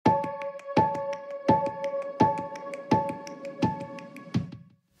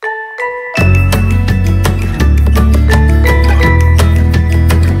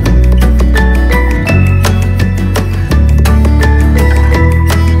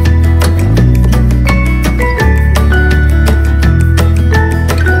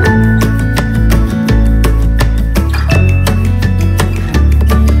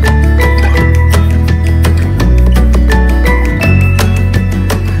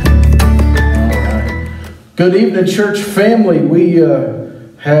Good evening, church family. We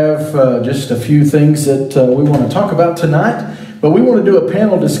have just a few things that we want to talk about tonight, but we want to do a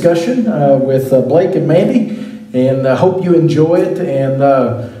panel discussion with Blake and Mandy, and I hope you enjoy it. And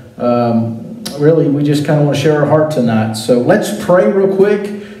really, we just kind of want to share our heart tonight. So let's pray real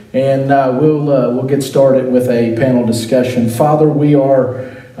quick, and we'll get started with a panel discussion. Father, we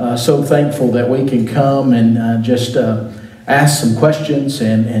are so thankful that we can come and just ask some questions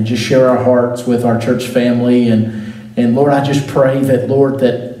and just share our hearts with our church family. And Lord, I just pray that, Lord,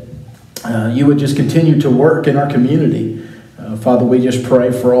 that you would just continue to work in our community. Father, we just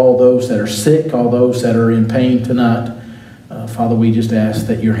pray for all those that are sick, all those that are in pain tonight. Father, we just ask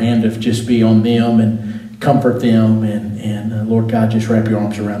that your hand of just be on them and comfort them. And Lord God, just wrap your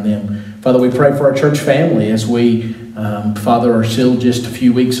arms around them. Father, we pray for our church family as we, Father, are still just a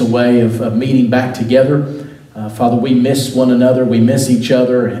few weeks away of meeting back together. Father, we miss one another, we miss each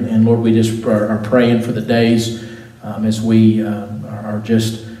other, and Lord, we just are praying for the days as we are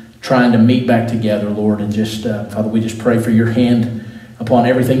just trying to meet back together, Lord, and just, Father, we just pray for your hand upon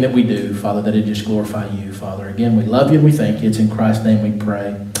everything that we do, Father, that it just glorify you, Father. Again, we love you and we thank you. It's in Christ's name we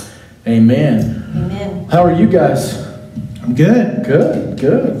pray. Amen. Amen. How are you guys? I'm good.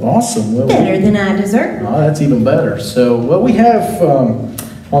 Good. Awesome. Well, better than I deserve. Oh, that's even better. So, what we have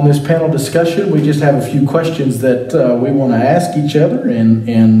on this panel discussion, we just have a few questions that we want to ask each other and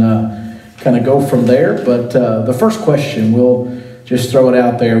kind of go from there. But the first question, we'll just throw it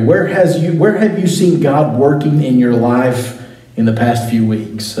out there. Where have you seen God working in your life in the past few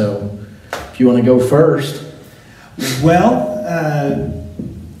weeks? So, if you want to go first. Well, a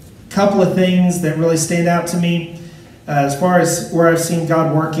couple of things that really stand out to me. As far as where I've seen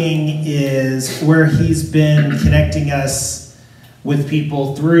God working is where he's been connecting us with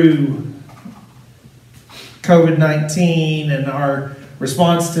people through COVID-19 and our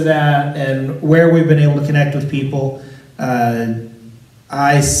response to that, and where we've been able to connect with people.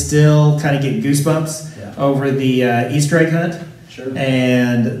 I still kind of get goosebumps over the Easter egg hunt. Sure.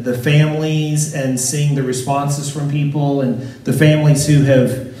 And the families, and seeing the responses from people, and the families who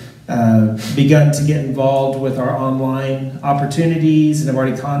have begun to get involved with our online opportunities and have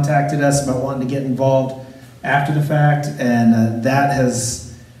already contacted us about wanting to get involved after the fact, and that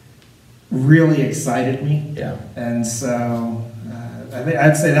has really excited me. Yeah. And so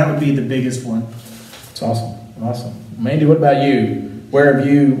I'd say that would be the biggest one. It's awesome. Mandy, what about you? Where have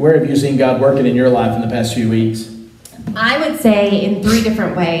you seen God working in your life in the past few weeks? I would say in 3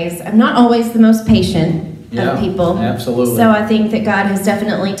 different ways. I'm not always the most patient of people. Absolutely. So I think that God has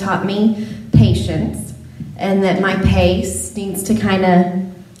definitely taught me patience, and that my pace needs to kind of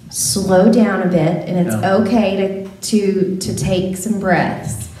slow down a bit, and it's okay to take some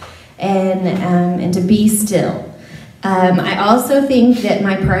breaths and to be still. I also think that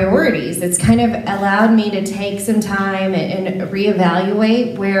my priorities, it's kind of allowed me to take some time and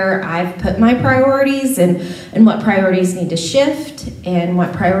reevaluate where I've put my priorities, and what priorities need to shift and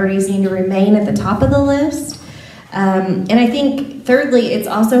what priorities need to remain at the top of the list. And I think thirdly, it's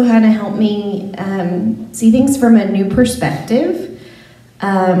also kind of helped me see things from a new perspective.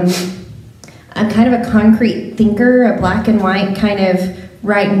 I'm kind of a concrete thinker, a black and white kind of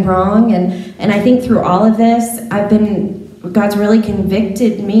right and wrong, and I think through all of this, God's really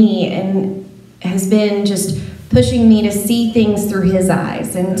convicted me and has been just pushing me to see things through his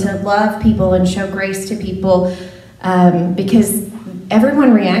eyes, and to love people and show grace to people, because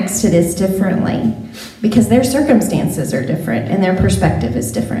everyone reacts to this differently, because their circumstances are different and their perspective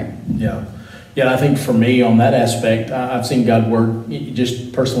is different. Yeah, I think for me on that aspect, I've seen God work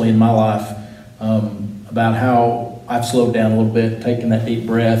just personally in my life, about how I've slowed down a little bit, taken that deep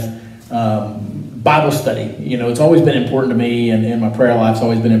breath. Bible study, it's always been important to me, and my prayer life's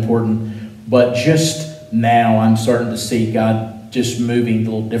always been important. But just now I'm starting to see God just moving a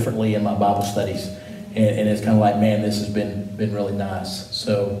little differently in my Bible studies. And it's kind of like, man, this has been really nice.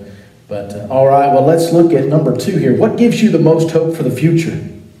 So, but all right, well, let's look at number 2 here. What gives you the most hope for the future?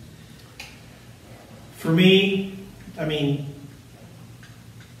 For me, I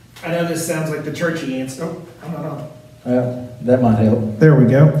know this sounds like the churchy answer. Oh, I don't know. That might help. There we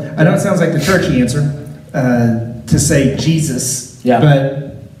go. I know it sounds like the churchy answer to say Jesus,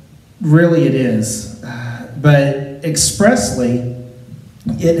 but really it is. But expressly,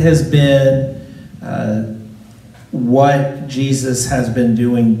 it has been what Jesus has been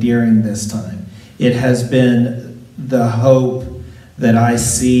doing during this time. It has been the hope that I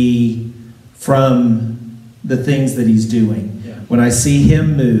see from the things that he's doing. Yeah. When I see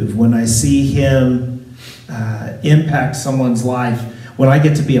him move, when I see him impact someone's life, when I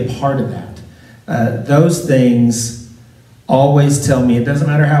get to be a part of that, those things always tell me, it doesn't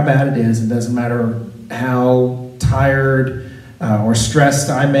matter how bad it is, it doesn't matter how tired or stressed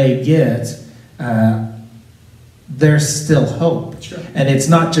I may get, there's still hope. Sure. And it's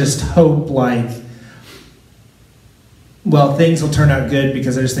not just hope like, well, things will turn out good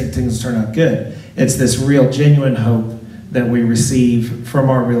because I just think things will turn out good. It's this real, genuine hope that we receive from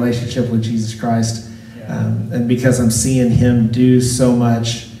our relationship with Jesus Christ. And because I'm seeing him do so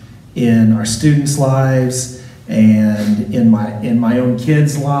much in our students' lives and in my own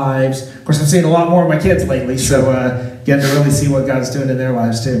kids' lives. Of course, I'm seeing a lot more of my kids lately, so getting to really see what God's doing in their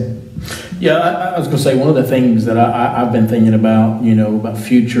lives too. Yeah, I was going to say, one of the things that I've been thinking about, about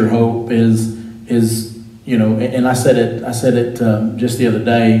future hope is and I said it just the other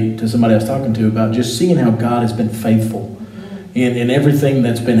day to somebody I was talking to, about just seeing how God has been faithful in everything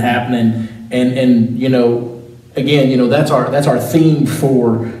that's been happening, and again, that's our theme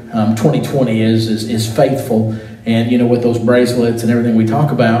for 2020 is faithful, and with those bracelets and everything we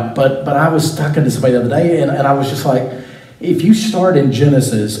talk about. But I was talking to somebody the other day, and I was just like, if you start in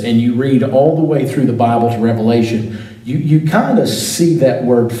Genesis and you read all the way through the Bible to Revelation, you kind of see that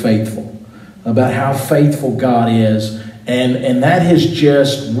word faithful, about how faithful God is, and that has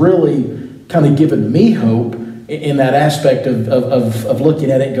just really kind of given me hope in that aspect of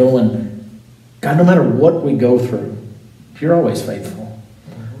looking at it going, God, no matter what we go through, you're always faithful.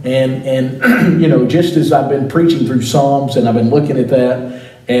 And just as I've been preaching through Psalms, and I've been looking at that,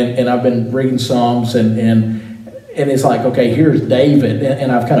 and I've been reading Psalms, and it's like, okay, here's David,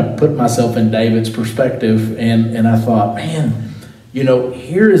 and I've kind of put myself in David's perspective, and I thought, man,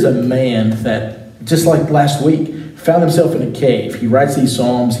 here is a man that, just like last week, found himself in a cave. He writes these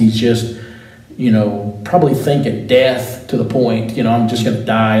Psalms, he's just, probably thinking death to the point, I'm just going to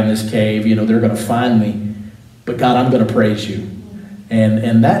die in this cave, they're going to find me. But God, I'm going to praise you.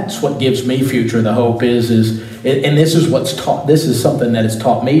 And that's what gives me future. The hope is and this is what's taught, this is something that has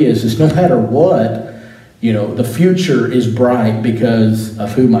taught me is no matter what, the future is bright because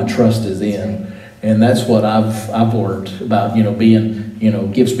of who my trust is in. And that's what I've learned about, being,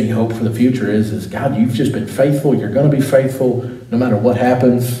 gives me hope for the future is God, you've just been faithful. You're going to be faithful. No matter what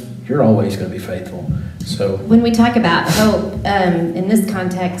happens, you're always going to be faithful. So when we talk about hope, in this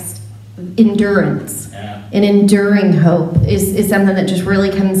context, endurance, yeah. An enduring hope is something that just really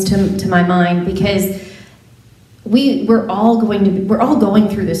comes to my mind, because we're all going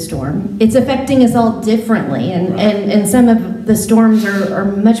through this storm. It's affecting us all differently, and some of the storms are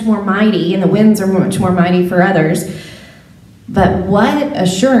much more mighty, and the winds are much more mighty for others. But what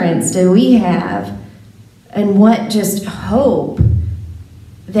assurance do we have, and what just hope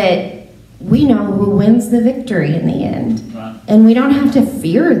that we know who wins the victory in the end, Right. And we don't have to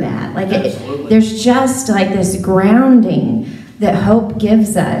fear that. There's just like this grounding that hope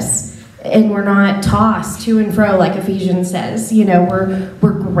gives us. And we're not tossed to and fro like Ephesians says. We're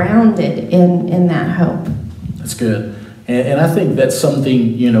grounded in that hope. That's good. And I think that's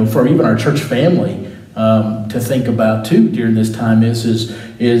something, for even our church family to think about too during this time is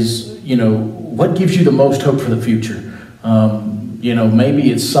what gives you the most hope for the future?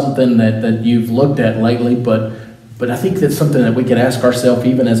 Maybe it's something that you've looked at lately, but I think that's something that we could ask ourselves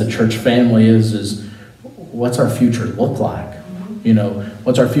even as a church family is what's our future look like?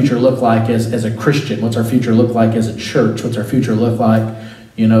 What's our future look like as a Christian? What's our future look like as a church? What's our future look like,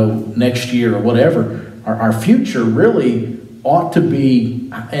 next year or whatever? Our future really ought to be,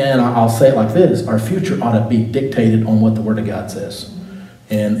 and I'll say it like this, our future ought to be dictated on what the Word of God says.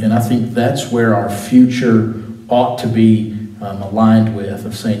 And I think that's where our future ought to be aligned with,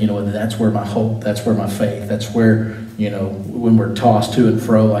 of saying, that's where my hope, that's where my faith, that's where, when we're tossed to and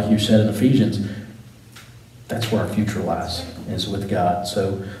fro, like you said in Ephesians, that's where our future lies, is with God.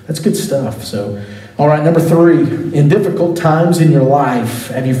 So that's good stuff. So, all right, number 3, in difficult times in your life,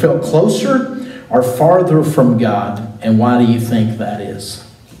 have you felt closer or farther from God? And why do you think that is?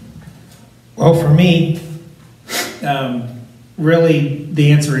 Well, for me, really,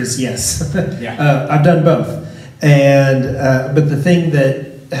 the answer is yes. Yeah. I've done both. But the thing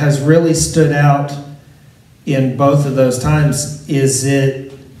that has really stood out in both of those times is it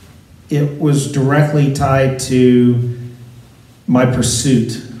was directly tied to my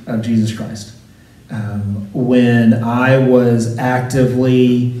pursuit of Jesus Christ. When I was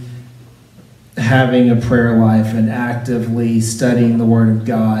actively having a prayer life and actively studying the Word of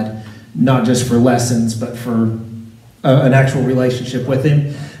God, not just for lessons, but for an actual relationship with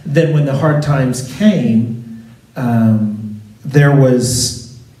Him, then when the hard times came, there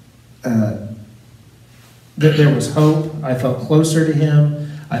was hope. I felt closer to Him.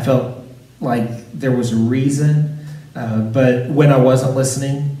 I felt like there was a reason. But when I wasn't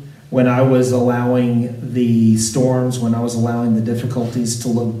listening, when I was allowing the storms, when I was allowing the difficulties to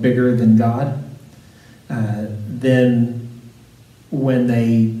look bigger than God, then when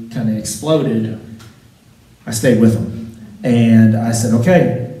they kind of exploded, I stayed with them. And I said,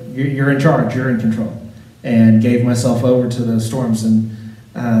 okay, you're in charge, you're in control. And gave myself over to those storms. And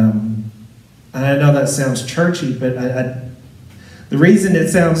I know that sounds churchy, but the reason it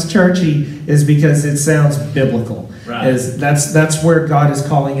sounds churchy is because it sounds biblical. Right. That's where God is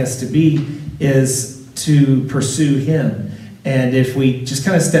calling us to be, is to pursue Him. And if we just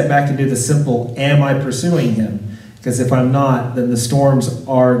kind of step back and do the simple, am I pursuing Him? Because if I'm not, then the storms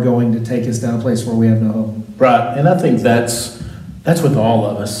are going to take us down a place where we have no hope. Right, and I think that's with all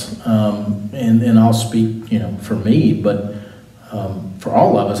of us, and I'll speak, for me, but for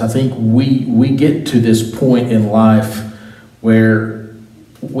all of us, I think we get to this point in life where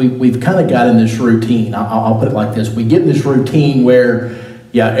we've kind of got in this routine. I'll put it like this: we get in this routine where,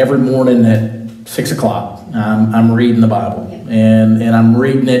 every morning at 6 o'clock, I'm reading the Bible, and I'm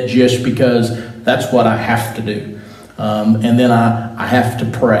reading it just because that's what I have to do. And then I have to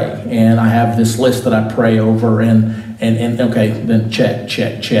pray, and I have this list that I pray over, and okay, then check.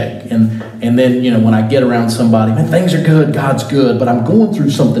 And then, when I get around somebody, man, things are good, God's good, but I'm going through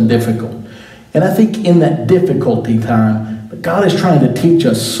something difficult. And I think in that difficulty time, God is trying to teach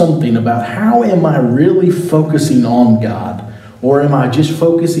us something about how am I really focusing on God, or am I just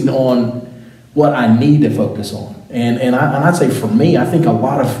focusing on what I need to focus on? And I'd say for me, I think a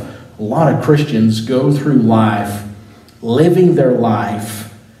lot of Christians go through life living their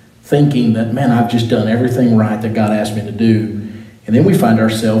life thinking that, man, I've just done everything right that God asked me to do. And then we find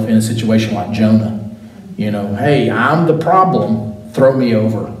ourselves in a situation like Jonah. Hey, I'm the problem, throw me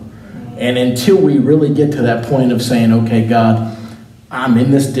over. And until we really get to that point of saying, okay, God, I'm in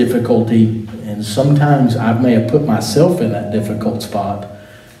this difficulty, and sometimes I may have put myself in that difficult spot.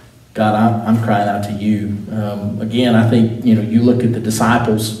 God, I'm crying out to you. Again, I think, you look at the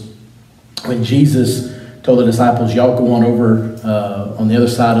disciples, when Jesus told the disciples, y'all go on over on the other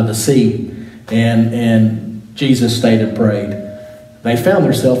side of the sea, and Jesus stayed and prayed. They found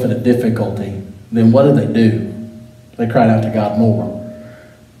themselves in a difficulty. Then what did they do? They cried out to God more.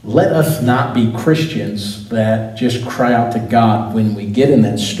 Let us not be Christians that just cry out to God when we get in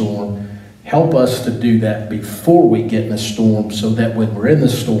that storm. Help us to do that before we get in the storm, so that when we're in the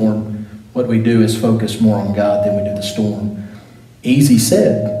storm, what we do is focus more on God than we do the storm. Easy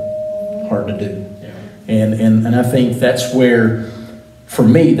said, hard to do. And I think that's where, for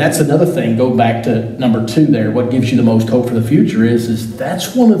me, that's another thing. Go back to number 2 there. What gives you the most hope for the future is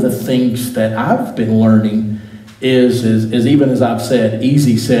that's one of the things that I've been learning is even as I've said,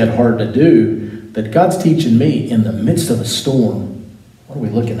 easy said, hard to do, that God's teaching me in the midst of a storm, what are we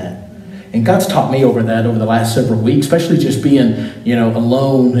looking at? And God's taught me over the last several weeks, especially just being,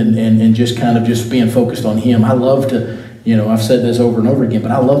 alone and just kind of just being focused on Him. I love to, I've said this over and over again,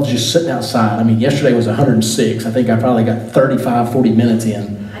 but I love just sitting outside. I mean, yesterday was 106. I think I probably got 35, 40 minutes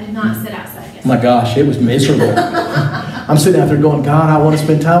in. I did not sit outside yesterday. My gosh, it was miserable. I'm sitting out there going, God, I want to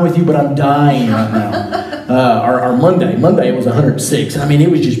spend time with you, but I'm dying right now. Our Monday it was 106. I mean, it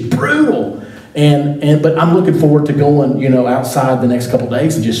was just brutal. But I'm looking forward to going, outside the next couple of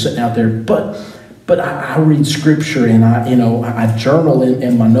days and just sitting out there. But I read scripture, and I journal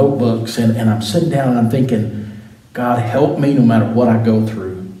in my notebooks, and I'm sitting down and I'm thinking, God, help me no matter what I go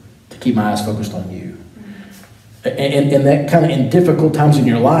through to keep my eyes focused on you. And that kind of in difficult times in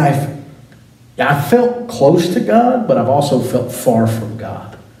your life, I felt close to God, but I've also felt far from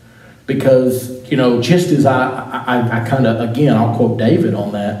God. Because, just as I kind of, again, I'll quote David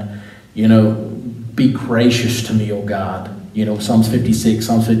on that, be gracious to me, O God. Psalms 56,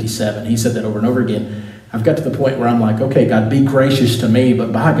 Psalms 57, he said that over and over again. I've got to the point where I'm like, okay, God, be gracious to me,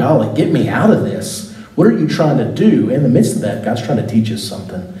 but by golly, get me out of this. What are you trying to do? In the midst of that, God's trying to teach us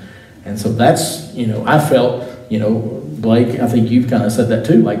something. And so that's, I felt, Blake, I think you've kind of said that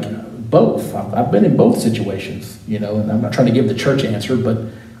too, like both. I've been in both situations, and I'm not trying to give the church answer, but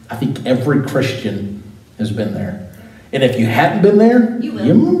I think every Christian has been there. And if you hadn't been there,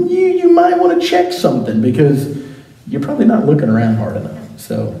 you might want to check something, because you're probably not looking around hard enough.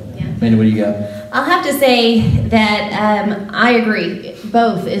 So, Mandy, what do you got? I'll have to say that I agree.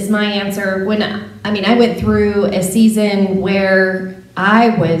 Both is my answer. I went through a season where I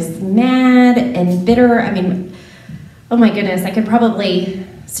was mad and bitter. Oh my goodness, I could probably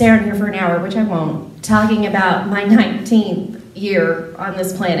stay on here for an hour, which I won't, talking about my 19th year on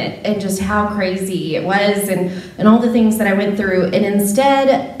this planet and just how crazy it was and all the things that I went through. And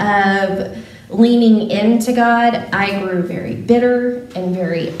instead of leaning into God, I grew very bitter and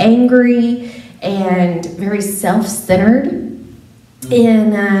very angry and very self-centered.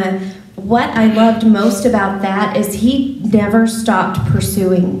 And what I loved most about that is he never stopped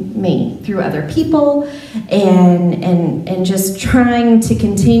pursuing me through other people and just trying to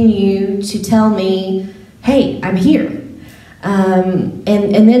continue to tell me, hey, I'm here. And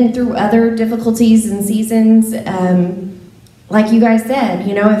then through other difficulties and seasons, like you guys said,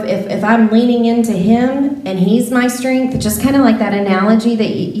 you know, if I'm leaning into him and he's my strength, just kind of like that analogy that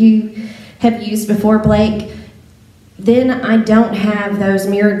you have used before, Blake, then I don't have those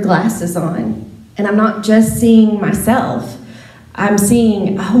mirrored glasses on. And I'm not just seeing myself. I'm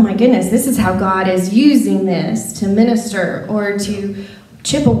seeing, oh my goodness, this is how God is using this to minister or to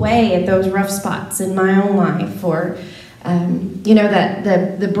chip away at those rough spots in my own life. Or, you know,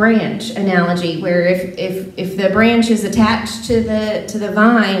 that the branch analogy, where if the branch is attached to the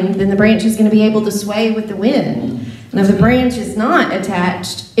vine, then the branch is going to be able to sway with the wind. And if the branch is not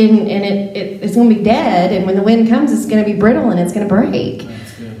attached, it's going to be dead, and when the wind comes, it's going to be brittle and it's going to break.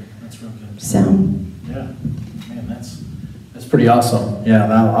 That's good. That's real good. So. Yeah, man, that's pretty awesome. Yeah,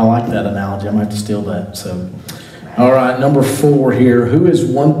 I like that analogy. I might have to steal that. So, all right, number 4 here. Who is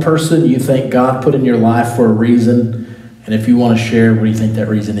one person you think God put in your life for a reason? And if you want to share, what do you think that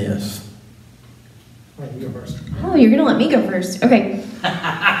reason is? You go first. Oh, you're going to let me go first. Okay.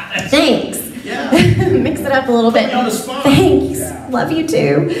 Thanks. Yeah. Mix it up a little bit. Put me on the spot. Thanks. Yeah. Love you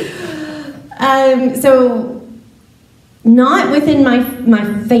too. So, not within my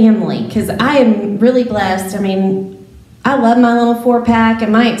family, because I am really blessed. I mean, I love my little 4-pack,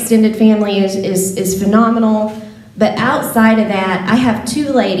 and my extended family is phenomenal. But outside of that, I have 2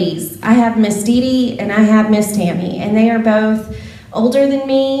 ladies. I have Miss Dee Dee and I have Miss Tammy, and they are both older than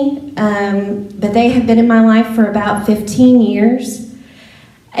me, but they have been in my life for about 15 years.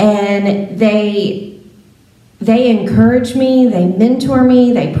 And they encourage me, they mentor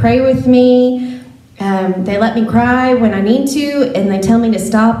me, they pray with me, they let me cry when I need to, and they tell me to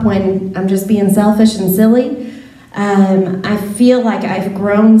stop when I'm just being selfish and silly. I feel like I've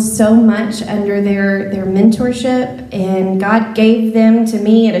grown so much under their mentorship, and God gave them to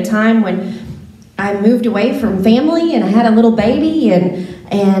me at a time when I moved away from family and I had a little baby, and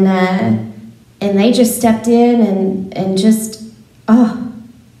they just stepped in and just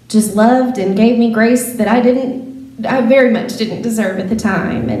loved and gave me grace that I very much didn't deserve at the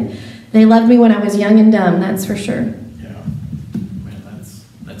time. And they loved me when I was young and dumb, that's for sure. Yeah, man,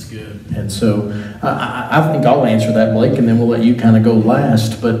 that's good. And so I think I'll answer that, Blake, and then we'll let you kind of go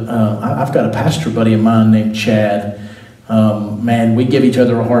last. But I've got a pastor buddy of mine named Chad. Man, we give each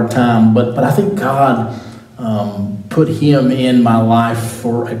other a hard time, but I think God put him in my life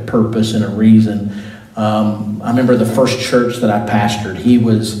for a purpose and a reason. I remember the first church that I pastored. He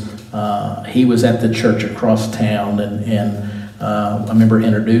was at the church across town, and I remember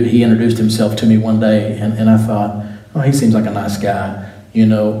he introduced himself to me one day, and I thought, oh, he seems like a nice guy, you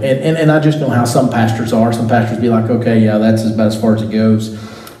know. And I just know how some pastors are. Some pastors be like, okay, yeah, that's about as far as it goes.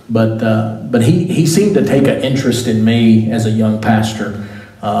 But he seemed to take an interest in me as a young pastor,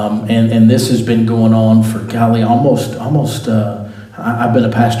 and this has been going on for almost. I've been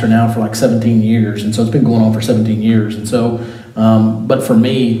a pastor now for like 17 years, and so it's been going on for 17 years. And so, but for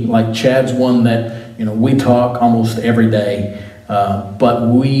me, like Chad's one that, you know, we talk almost every day, but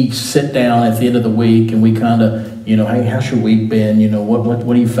we sit down at the end of the week and we kind of, you know, hey, how's your week been? You know, what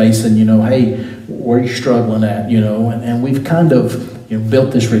are you facing? You know, hey, where are you struggling at? You know, and we've kind of, you know,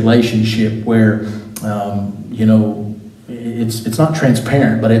 built this relationship where, you know, it's not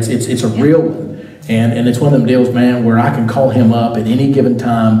transparent, but it's a real one. And it's one of them deals, man, where I can call him up at any given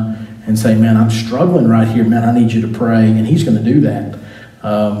time and say, man, I'm struggling right here, man, I need you to pray, and he's going to do that.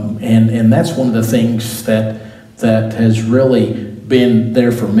 And that's one of the things that has really been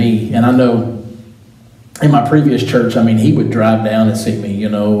there for me. And I know in my previous church, I mean, he would drive down and see me, you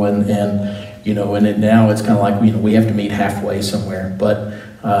know, and now it's kind of like, you know, we have to meet halfway somewhere. But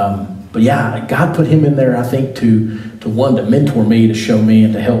yeah, God put him in there, I think, to mentor me, to show me,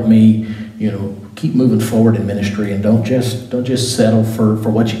 and to help me, you know, keep moving forward in ministry, and don't just settle for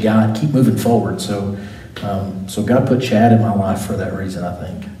what you got. Keep moving forward. So God put Chad in my life for that reason, I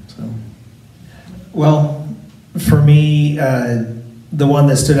think. So, well, for me, the one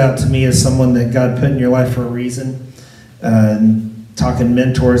that stood out to me is someone that God put in your life for a reason. Talking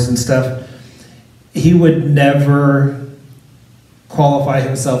mentors and stuff, he would never qualify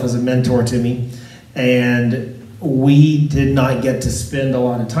himself as a mentor to me, and we did not get to spend a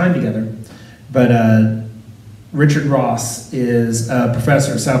lot of time together. But Richard Ross is a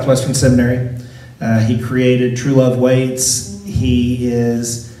professor at Southwestern Seminary. He created True Love Waits. He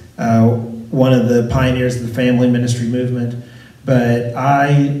is one of the pioneers of the family ministry movement. But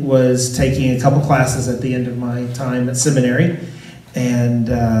I was taking a couple classes at the end of my time at seminary, and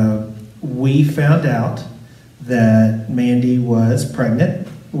we found out that Mandy was pregnant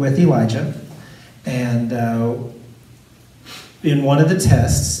with Elijah, and in one of the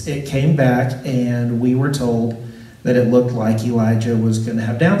tests, it came back, and we were told that it looked like Elijah was going to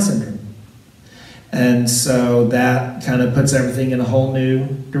have Down syndrome. And so that kind of puts everything in a whole new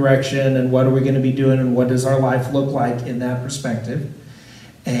direction, and what are we going to be doing, and what does our life look like in that perspective?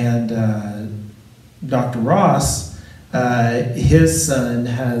 And Dr. Ross, his son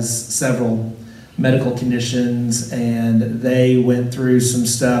has several medical conditions, and they went through some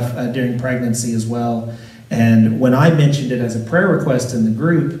stuff during pregnancy as well. And when I mentioned it as a prayer request in the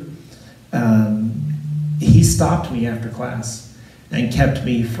group, he stopped me after class and kept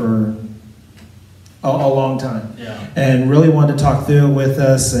me for a long time, and really wanted to talk through it with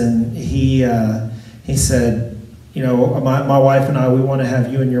us. And he said, you know, my wife and I, we want to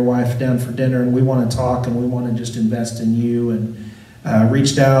have you and your wife down for dinner, and we want to talk, and we want to just invest in you. And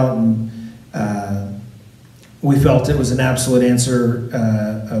reached out, and we felt it was an absolute answer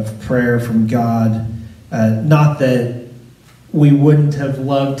of prayer from God. Not that we wouldn't have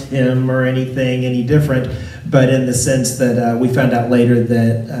loved him or anything any different, but in the sense that we found out later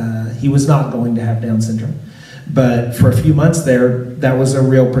that he was not going to have Down syndrome. But for a few months there, that was a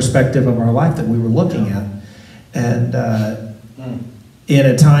real perspective of our life that we were looking at. And in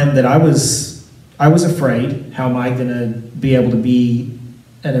a time that I was afraid, how am I going to be able to be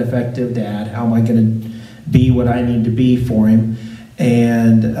an effective dad? How am I going to be what I need to be for him?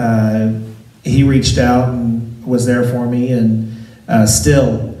 And he reached out and was there for me, and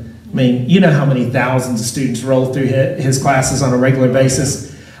still, I mean, you know how many thousands of students roll through his classes on a regular basis.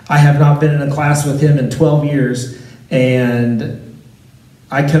 I have not been in a class with him in 12 years, and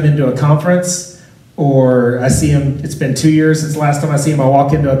I come into a conference, or I see him, it's been 2 years since the last time I see him, I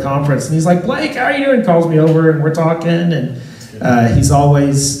walk into a conference, and he's like, Blake, how are you doing? Calls me over, and we're talking, and he's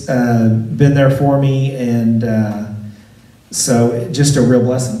always been there for me, and so just a real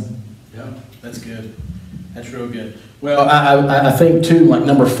blessing. Yeah, that's good. That's real good. Well, I think too, like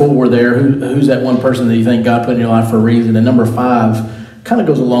number 4 there, who's that one person that you think God put in your life for a reason? And number 5 kind of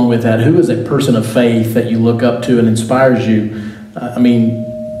goes along with that. Who is a person of faith that you look up to and inspires you? I mean,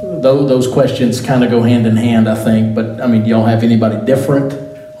 those questions kind of go hand in hand, I think. But I mean, do y'all have anybody different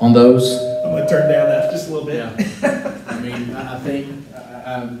on those? I'm going to turn down that just a little bit. Yeah. I mean, I think,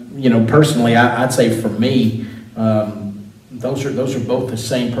 you know, personally, I'd say for me, those are both the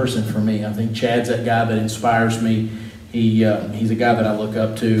same person for me. I think Chad's that guy that inspires me. He's a guy that I look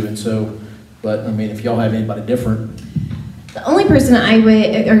up to, and so. But I mean, if y'all have anybody different, the only person I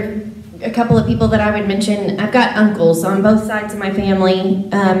would, or a couple of people that I would mention, I've got uncles on both sides of my family,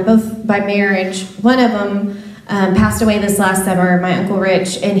 both by marriage. One of them passed away this last summer, my Uncle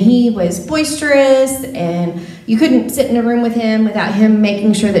Rich, and he was boisterous, and you couldn't sit in a room with him without him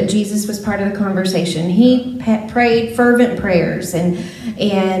making sure that Jesus was part of the conversation. He prayed fervent prayers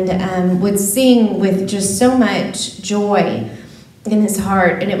and would sing with just so much joy in his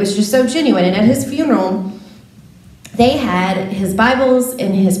heart, and it was just so genuine. And at his funeral, they had his Bibles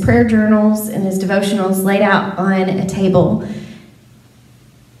and his prayer journals and his devotionals laid out on a table,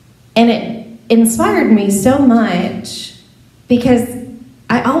 and it inspired me so much because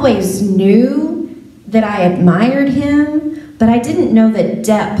I always knew that I admired him, but I didn't know the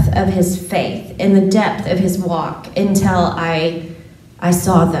depth of his faith and the depth of his walk until I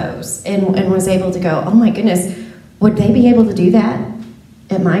saw those and was able to go, oh my goodness, would they be able to do that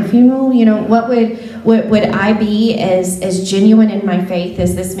at my funeral? You know, what would I be as genuine in my faith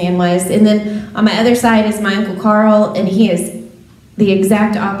as this man was? And then on my other side is my Uncle Carl, and he is the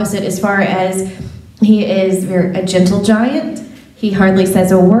exact opposite as far as he is a gentle giant. He hardly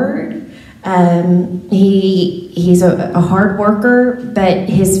says a word. He's a hard worker, but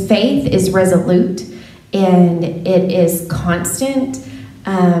his faith is resolute, and it is constant,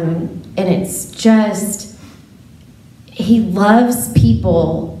 and it's just, he loves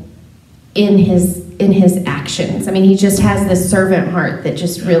people in his actions. I mean, he just has this servant heart that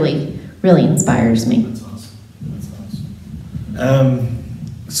just really, really inspires me. That's awesome. That's awesome.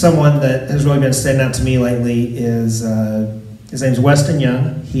 Someone that has really been standing out to me lately is, his name's Weston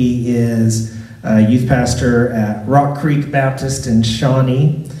Young. He is a youth pastor at Rock Creek Baptist in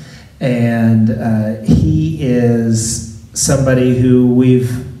Shawnee, and he is somebody who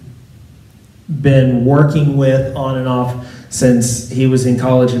we've been working with on and off since he was in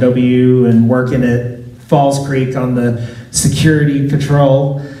college at OBU and working at Falls Creek on the security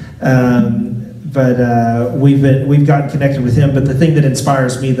patrol. But we've gotten connected with him. But the thing that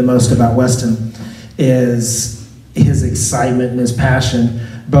inspires me the most about Weston is his excitement and his passion,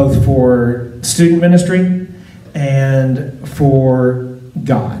 both for student ministry and for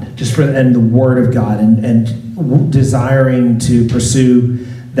God, and the Word of God, and desiring to pursue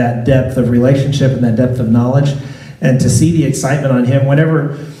that depth of relationship and that depth of knowledge, and to see the excitement on him.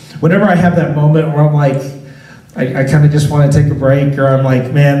 Whenever I have that moment where I'm like, I kind of just want to take a break, or I'm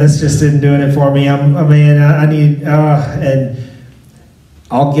like, man, this just isn't doing it for me. I need, and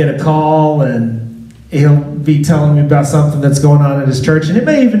I'll get a call, and he'll be telling me about something that's going on at his church, and it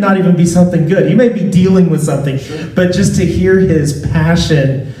may even not even be something good. He may be dealing with something, but just to hear his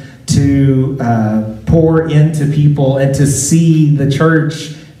passion to pour into people and to see the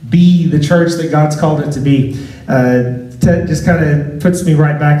church be the church that God's called it to be, just kind of puts me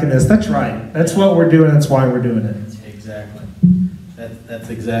right back in this. That's right. That's what we're doing. That's why we're doing it. Exactly. That's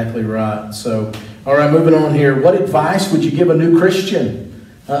exactly right. So, all right, moving on here. What advice would you give a new Christian?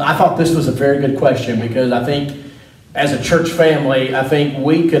 I thought this was a very good question, because I think as a church family, I think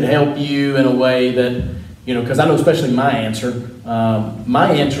we could help you in a way that, because I know especially my answer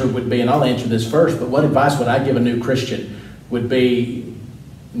would be, and I'll answer this first, but what advice would I give a new Christian would be,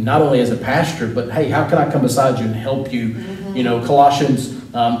 not only as a pastor, but hey, how can I come beside you and help you? Colossians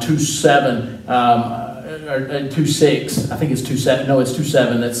 2:7 or 2:6, I think it's 2:7. No, it's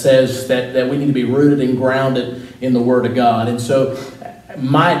 2:7 that says that we need to be rooted and grounded in the Word of God. And so,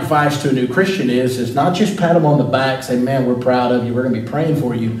 my advice to a new Christian is not just pat them on the back, say, man, we're proud of you, we're going to be praying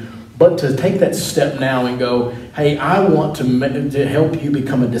for you, but to take that step now and go, hey, I want to help you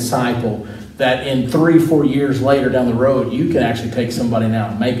become a disciple, that in 3-4 years later down the road, you can actually take somebody now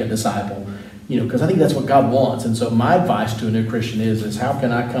and make a disciple, because I think that's what God wants. And so my advice to a new Christian is how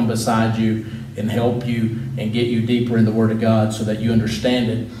can I come beside you and help you and get you deeper in the Word of God so that you understand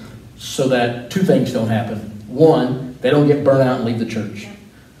it, so that two things don't happen. One, they don't get burnt out and leave the church.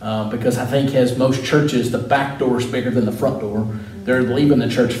 Because I think as most churches, the back door is bigger than the front door. They're leaving the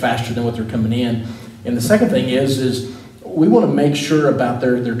church faster than what they're coming in. And the second thing is we want to make sure about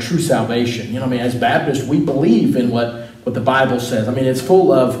their true salvation. As Baptists, we believe in what the Bible says. It's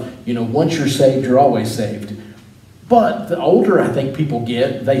full of, once you're saved, you're always saved. But the older I think people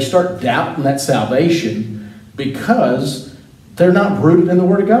get, they start doubting that salvation because they're not rooted in the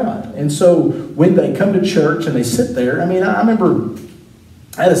Word of God. And so when they come to church and they sit there, I remember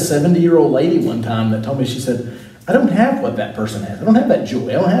I had a 70-year-old lady one time that told me, she said, I don't have what that person has. I don't have that joy.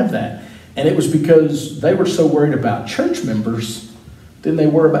 I don't have that. And it was because they were so worried about church members than they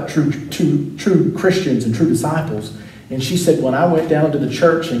were about true Christians and true disciples. And she said, when I went down to the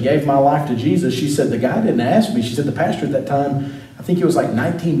church and gave my life to Jesus, she said, the guy didn't ask me. She said, the pastor at that time, I think it was like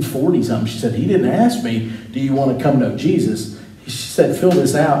 1940 something. She said, he didn't ask me, do you want to come know Jesus? She said, fill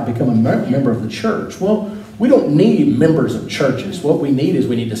this out and become a member of the church. Well, we don't need members of churches. What we need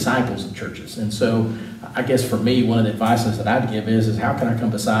disciples of churches. And so I guess for me, one of the advices that I'd give is how can I come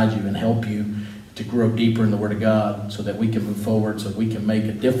beside you and help you to grow deeper in the Word of God so that we can move forward, so we can make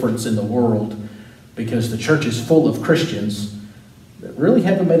a difference in the world, because the church is full of Christians that really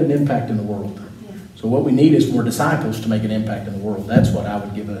haven't made an impact in the world. Yeah. So what we need is more disciples to make an impact in the world. That's what I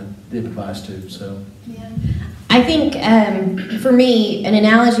would give advice to. So. Yeah. I think for me, an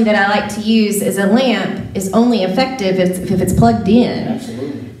analogy that I like to use is a lamp is only effective if it's plugged in.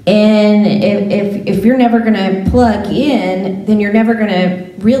 Absolutely. And if you're never going to plug in, then you're never going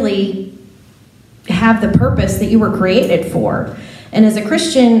to really have the purpose that you were created for. And as a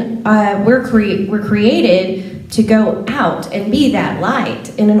Christian, we're created to go out and be that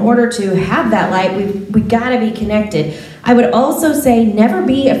light. And in order to have that light, we've got to be connected. I would also say never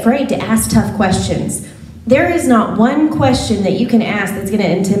be afraid to ask tough questions. There is not one question that you can ask that's going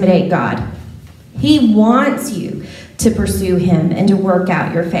to intimidate God. He wants you to pursue Him and to work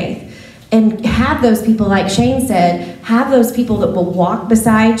out your faith. And have those people, like Shane said, have those people that will walk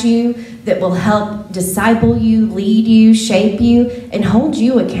beside you, that will help disciple you, lead you, shape you, and hold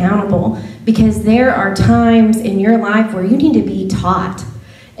you accountable. Because there are times in your life where you need to be taught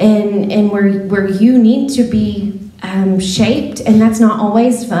and where you need to be shaped, and that's not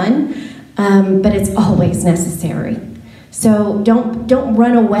always fun, but it's always necessary. So don't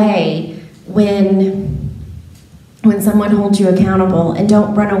run away when someone holds you accountable, and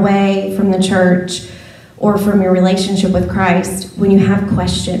don't run away from the church or from your relationship with Christ when you have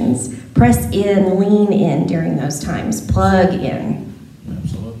questions. Press in, lean in during those times, plug in.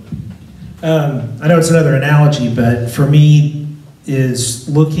 Absolutely. I know it's another analogy, but for me is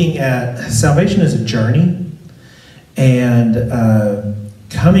looking at salvation as a journey, and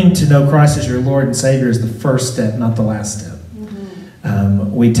coming to know Christ as your Lord and Savior is the first step, not the last step.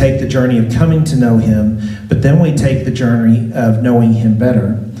 We take the journey of coming to know Him, but then we take the journey of knowing Him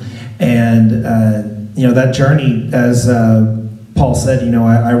better. And, that journey, as Paul said,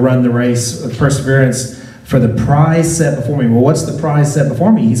 I run the race of perseverance for the prize set before me. Well, what's the prize set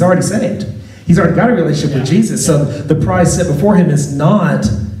before me? He's already saved. He's already got a relationship with Jesus. So the prize set before him is not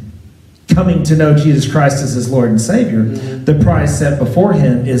coming to know Jesus Christ as his Lord and Savior. The prize set before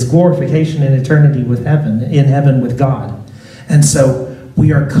him is glorification in eternity with heaven, in heaven with God. And so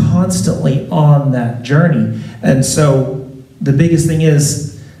we are constantly on that journey. And so the biggest thing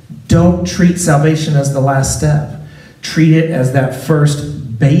is, don't treat salvation as the last step. Treat it as that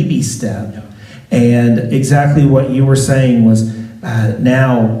first baby step. And exactly what you were saying was,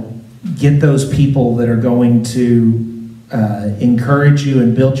 now get those people that are going to encourage you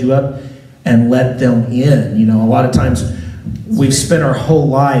and build you up, and let them in. You know, a lot of times we've spent our whole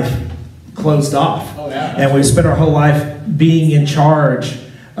life closed off. And we've spent our whole life being in charge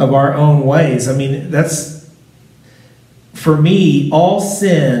of our own ways. I mean, that's, for me, all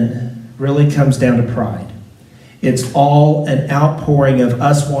sin really comes down to pride. It's all an outpouring of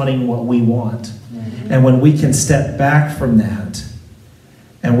us wanting what we want. And when we can step back from that,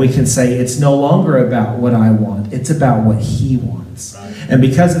 and we can say, it's no longer about what I want, it's about what he wants. And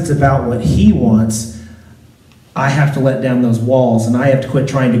because it's about what he wants, I have to let down those walls, and I have to quit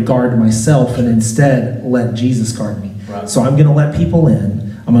trying to guard myself and instead let Jesus guard me. So I'm going to let people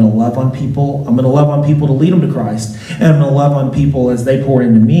in. I'm going to love on people. I'm going to love on people to lead them to Christ. And I'm going to love on people as they pour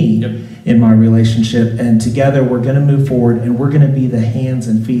into me in my relationship. And together we're going to move forward, and we're going to be the hands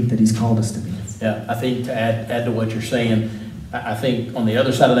and feet that he's called us to be. Yeah, I think to add to what you're saying, I think on the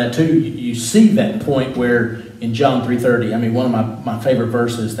other side of that too, you see that point where in John 3:30, I mean, one of my favorite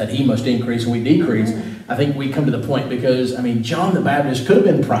verses, that he must increase and we decrease. I think we come to the point because, I mean, John the Baptist could have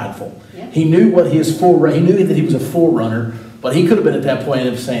been prideful. He knew what his he knew that he was a forerunner, but he could have been at that point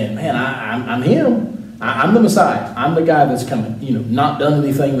of saying, man, I'm him. I'm the Messiah. I'm the guy that's coming, you know, not done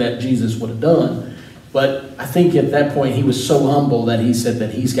anything that Jesus would have done. But I think at that point he was so humble that he said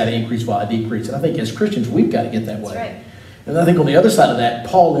that he's got to increase while I decrease. And I think as Christians, we've got to get that way. That's right. And I think on the other side of that,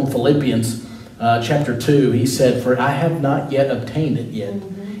 Paul in Philippians chapter 2, he said, for I have not yet obtained it yet.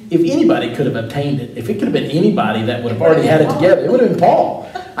 If anybody could have obtained it, if it could have been anybody that would have already had it together, it would have been Paul.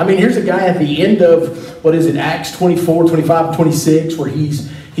 I mean, here's a guy at the end of, what is it, Acts 24, 25, 26, where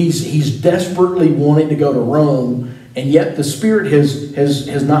he's desperately wanting to go to Rome, and yet the Spirit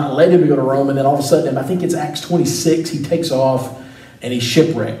has not led him to go to Rome, and then all of a sudden, I think it's Acts 26, he takes off, and he's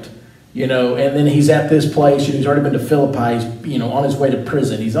shipwrecked. You know, and then he's at this place, and he's already been to Philippi, he's, you know, on his way to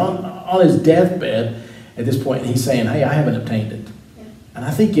prison. He's on his deathbed at this point, and he's saying, hey, I haven't obtained it. And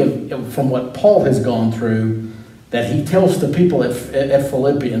I think from what Paul has gone through, that he tells the people at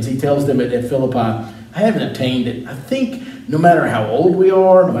Philippians, he tells them at Philippi, I haven't obtained it. I think no matter how old we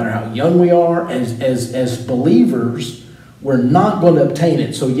are, no matter how young we are, as believers, we're not going to obtain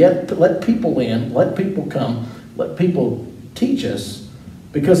it. So yet, let people in, let people come, let people teach us.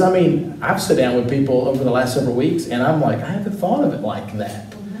 Because, I mean, I've sat down with people over the last several weeks, and I'm like, I haven't thought of it like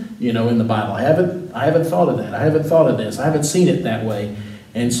that, you know, in the Bible. I haven't thought of that. I haven't thought of this. I haven't seen it that way.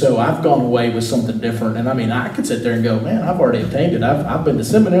 And so I've gone away with something different. And, I mean, I could sit there and go, man, I've already obtained it. I've been to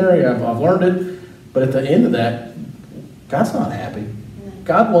seminary. I've learned it. But at the end of that, God's not happy.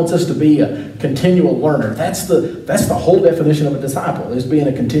 God wants us to be a continual learner. That's the whole definition of a disciple, is being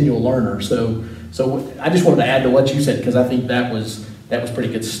a continual learner. So I just wanted to add to what you said, because I think that was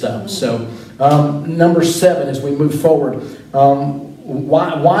pretty good stuff. So number 7, as we move forward,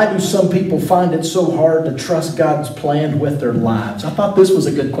 why do some people find it so hard to trust God's plan with their lives? I thought this was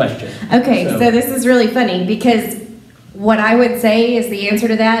a good question. Okay, so this is really funny, because what I would say is the answer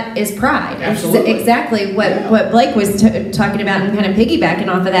to that is pride. Absolutely. It's exactly what Blake was talking about, and kind of piggybacking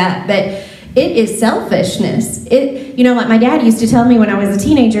off of that. But it is selfishness. You know, like my dad used to tell me when I was a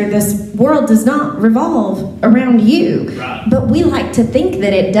teenager, this world does not revolve around you. Right. But we like to think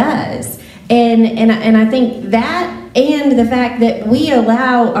that it does. And I think that, and the fact that we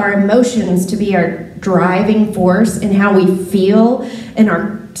allow our emotions to be our driving force in how we feel, and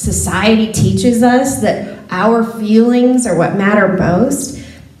our society teaches us that our feelings are what matter most.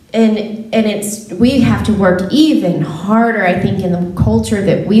 And we have to work even harder, I think, in the culture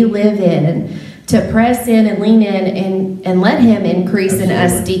that we live in, to press in and lean in and let him increase and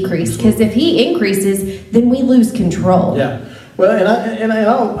us decrease. Because if he increases, then we lose control. Yeah. Well, and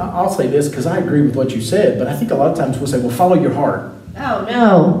I'll say this, because I agree with what you said, but I think a lot of times we'll say, well, follow your heart.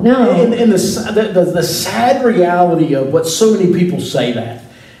 Oh, no. And the sad reality of what so many people say that,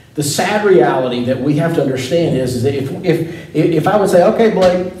 the sad reality that we have to understand is that if I would say, okay,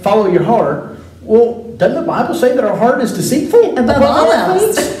 Blake, follow your heart, well, doesn't the Bible say that our heart is deceitful? Above all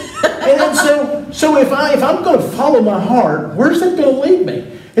else. And so if I'm going to follow my heart, where's that going to lead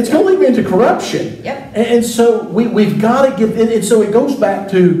me? It's going to lead me into corruption. Yep. And so we've got to get, and so it goes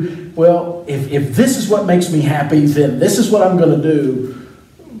back to well, if this is what makes me happy, then this is what I'm going to do.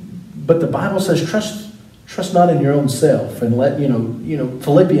 But the Bible says trust not in your own self, and let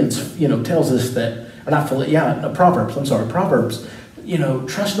Philippians tells us that, or not Philippians, yeah, Proverbs. I'm sorry, Proverbs.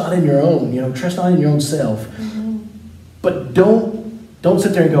 Trust not in your own. Trust not in your own self. Mm-hmm. But don't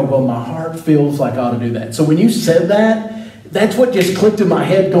sit there and go, well, my heart feels like I ought to do that. So when you said that, that's what just clicked in my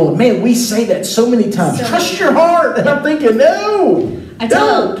head going, man, we say that so many times. Trust your heart. And I'm thinking, no,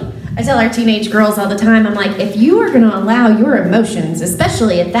 don't. I tell our teenage girls all the time, I'm like, if you are going to allow your emotions,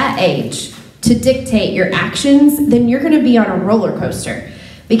 especially at that age, to dictate your actions, then you're going to be on a roller coaster.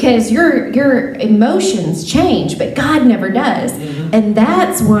 Because your emotions change, but God never does. Mm-hmm. And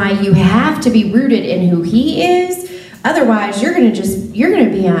that's why you have to be rooted in who He is. Otherwise, you're going to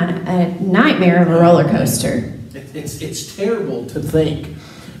be on a nightmare of a roller coaster. It's terrible to think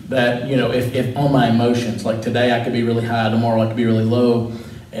that, if on my emotions, like today I could be really high, tomorrow I could be really low,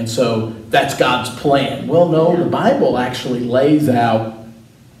 and so that's God's plan. Well, no, the Bible actually lays out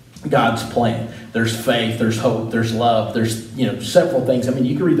God's plan. There's faith, there's hope, there's love, there's, several things. I mean,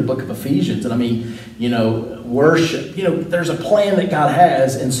 you can read the book of Ephesians, and worship, there's a plan that God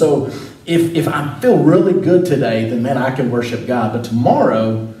has, and so if I feel really good today, then man, I can worship God. But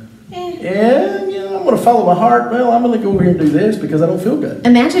tomorrow, I'm going to follow my heart. Well, I'm going to go over here and do this because I don't feel good.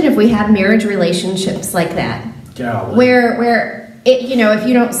 Imagine if we had marriage relationships like that. Golly. Where if you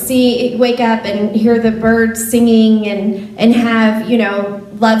don't wake up and hear the birds singing and have,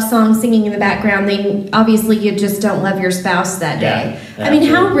 love songs singing in the background, then obviously you just don't love your spouse that day. Yeah, I mean,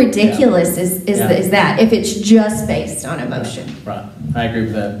 how ridiculous is that if it's just based on emotion? Right. I agree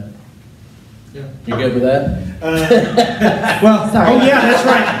with that. Yeah. You good with that? Well, sorry. Oh yeah, that's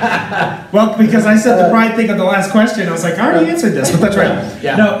right. Well, because I said the pride thing on the last question, I was like, I already answered this, but that's right.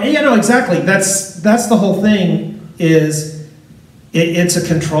 Yeah. No, exactly. That's the whole thing. It's a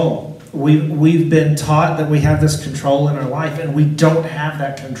control. We've been taught that we have this control in our life, and we don't have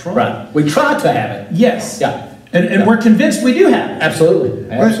that control. Right. We try to have it. Yes. Yeah. And we're convinced we do have it.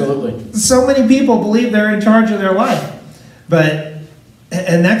 Absolutely. So many people believe they're in charge of their life,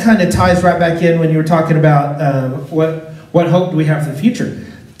 and that kind of ties right back in when you were talking about what hope do we have for the future.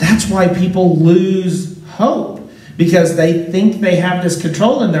 That's why people lose hope, because they think they have this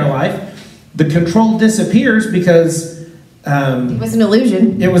control in their life. The control disappears because it was an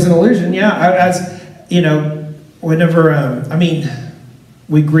illusion. It was an illusion, yeah. Whenever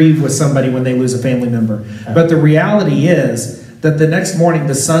we grieve with somebody when they lose a family member, but the reality is that the next morning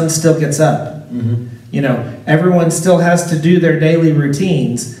the sun still gets up. Mm-hmm. Everyone still has to do their daily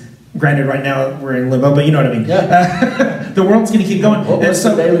routines. Granted, right now we're in limbo, but you know what I mean. Yeah. The world's going to keep going. What's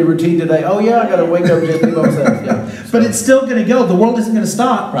the daily routine today? Oh yeah, I got to wake up and just do myself. Yeah. But it's still going to go. The world isn't going to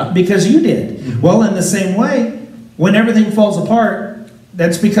stop because you did. Mm-hmm. Well, in the same way, when everything falls apart,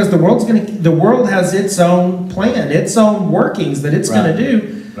 that's because the world has its own plan, its own workings that it's going to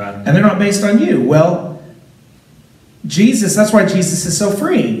do, and they're not based on you. Well, Jesus, that's why Jesus is so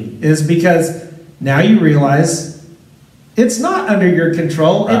freeing, is because now you realize it's not under your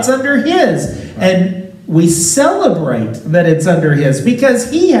control, it's under His. And we celebrate that it's under His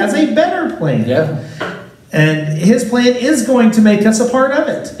because He has a better plan. Yeah. And His plan is going to make us a part of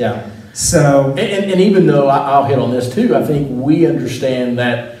it. Yeah. So, and even though I'll hit on this too, I think we understand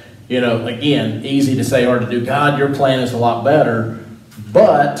that, again, easy to say, hard to do. God, your plan is a lot better.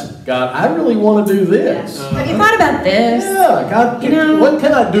 But, God, I really want to do this. Have you thought about this? Yeah, God, what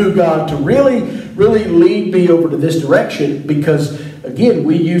can I do, God, to really lead me over to this direction? Because, again,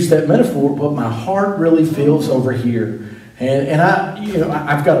 we use that metaphor, but my heart really feels over here. And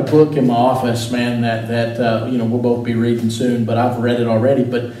I've got a book in my office, man, that we'll both be reading soon, but I've read it already.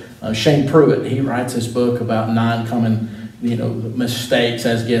 But Shane Pruitt, he writes this book about 9 common, mistakes,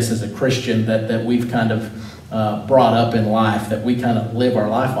 as a Christian that we've kind of brought up in life, that we kind of live our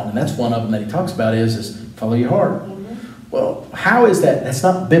life on. And that's one of them that he talks about is follow your heart. Mm-hmm. Well, how is that? That's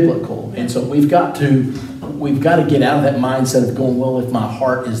not biblical. And so we've got to get out of that mindset of going, well, if my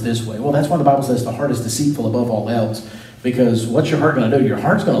heart is this way. Well, that's why the Bible says the heart is deceitful above all else. Because what's your heart going to do? Your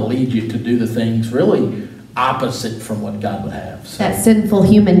heart's going to lead you to do the things really opposite from what God would have. So, that sinful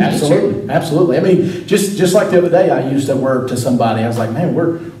human nature. Absolutely. I mean, just like the other day, I used that word to somebody. I was like, man,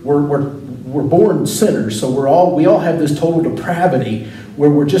 we're born sinners, so we all have this total depravity where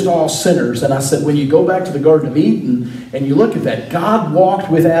we're just all sinners. And I said, when you go back to the Garden of Eden and you look at that, God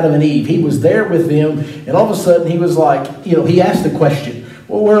walked with Adam and Eve. He was there with them, and all of a sudden he was like, he asked the question,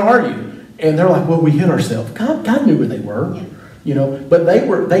 well, where are you? And they're like, well, we hid ourselves. God knew where they were, but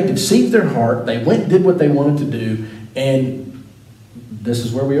they deceived their heart. They went and did what they wanted to do, and this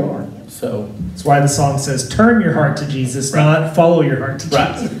is where we are. So that's why the song says, "Turn your heart to Jesus," not "Follow your heart to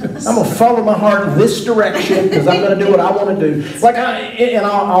Jesus." I'm gonna follow my heart this direction because I'm gonna do what I want to do.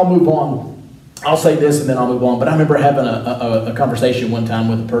 I'll move on. I'll say this and then I'll move on. But I remember having a conversation one time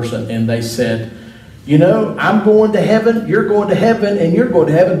with a person, and they said, "You know, I'm going to heaven, you're going to heaven, and you're going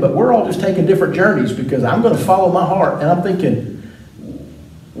to heaven, but we're all just taking different journeys because I'm going to follow my heart." And I'm thinking,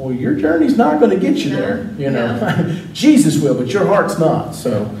 well, your journey's not going to get you there. You know, Jesus will, but your heart's not.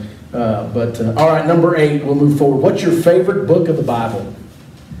 So, all right, number 8, we'll move forward. What's your favorite book of the Bible?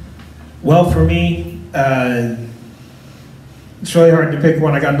 Well, for me, it's really hard to pick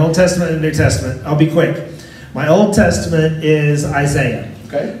one. I got an Old Testament and a New Testament. I'll be quick. My Old Testament is Isaiah.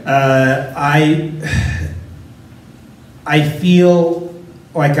 Okay. I feel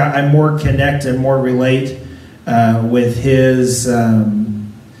like I more connect and more relate with his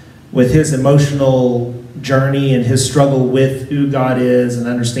emotional journey and his struggle with who God is and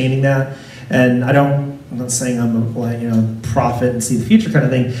understanding that. And I'm not saying I'm a prophet and see the future kind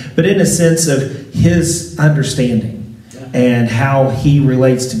of thing, but in a sense of his understanding and how he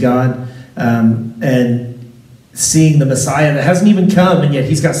relates to God, and seeing the Messiah that hasn't even come, and yet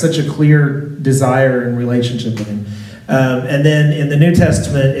he's got such a clear desire and relationship with him. And then in the New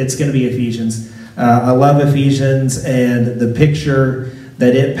Testament, it's going to be Ephesians. I love Ephesians and the picture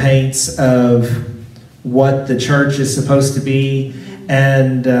that it paints of what the church is supposed to be,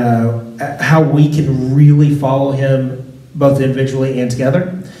 and how we can really follow him both individually and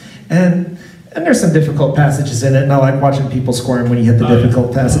together. And there's some difficult passages in it, and I like watching people squirm when you hit the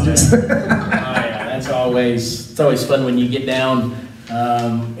difficult passages. It's always fun when you get down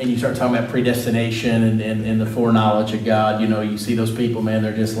and you start talking about predestination and the foreknowledge of God. You know, you see those people, man,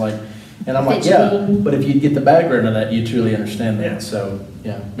 they're just like, and I'm like, yeah, but if you get the background of that, you truly understand that. Yeah. So,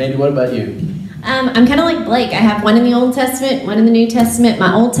 yeah. Mandy, what about you? I'm kind of like Blake. I have one in the Old Testament, one in the New Testament.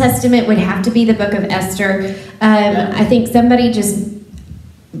 My Old Testament would have to be the book of Esther. I think somebody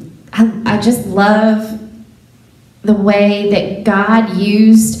I just love the way that God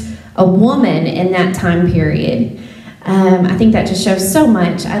used a woman in that time period. I think that just shows so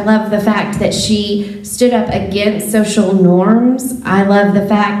much. I love the fact that she stood up against social norms. I love the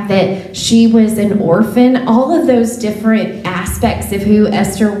fact that she was an orphan. All of those different aspects of who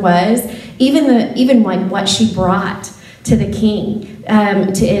Esther was, even like what she brought to the king,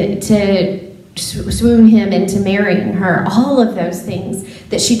 to swoon him into marrying her, all of those things,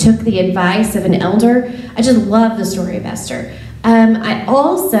 that she took the advice of an elder. I just love the story of Esther. I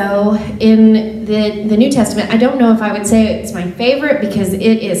also, in the New Testament, I don't know if I would say it's my favorite because it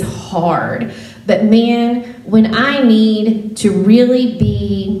is hard, but man, when I need to really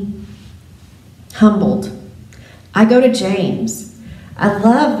be humbled, I go to James. I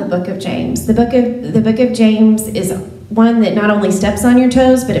love the book of James. The book of James is one that not only steps on your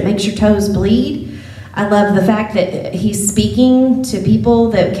toes, but it makes your toes bleed. I love the fact that he's speaking to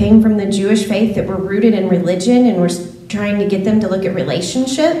people that came from the Jewish faith that were rooted in religion, and we're trying to get them to look at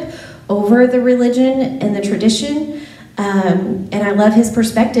relationship over the religion and the tradition. And I love his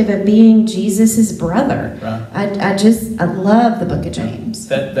perspective of being Jesus's brother. Right. I love the book of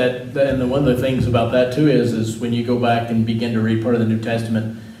James. And one of the things about that too is when you go back and begin to read part of the New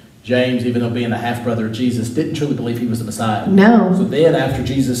Testament, James, even though being the half-brother of Jesus, didn't truly believe he was the Messiah. No. So then after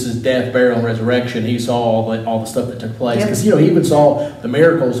Jesus' death, burial, and resurrection, he saw all the stuff that took place. Because, he even saw the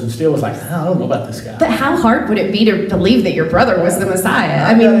miracles and still was like, I don't know about this guy. But how hard would it be to believe that your brother was the Messiah?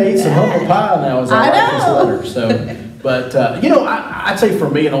 I mean, eat some humble pie now as I write this letter. So, but, I'd say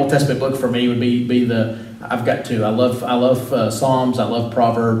for me, an Old Testament book for me would be I've got two. I love Psalms. I love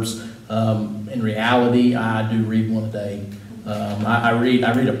Proverbs. In reality, I do read one a day. I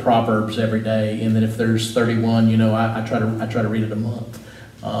read a Proverbs every day, and then if there's 31, I try to read it a month,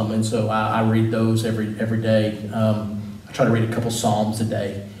 and so I read those every day. I try to read a couple Psalms a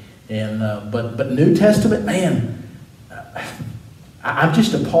day, and but New Testament, man, I'm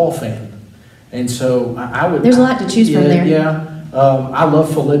just a Paul fan, and so I would. There's a lot to choose from there. Yeah, I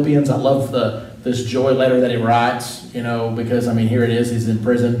love Philippians. I love this joy letter that he writes, because, here it is, he's in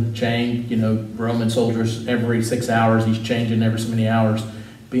prison, chained, Roman soldiers, every 6 hours, he's changing every so many hours,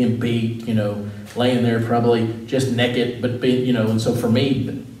 being beat, laying there probably just naked, but being, and so for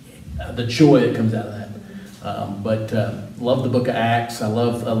me, the joy that comes out of that. Love the book of Acts. I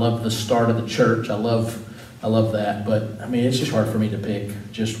love the start of the church. I love that, but it's just hard for me to pick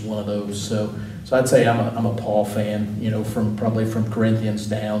just one of those. So I'd say I'm a Paul fan, from Corinthians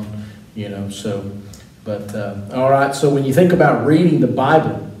down. All right, so when you think about reading the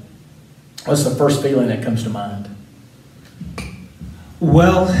Bible, what's the first feeling that comes to mind?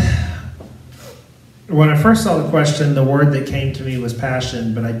 Well, when I first saw the question, the word that came to me was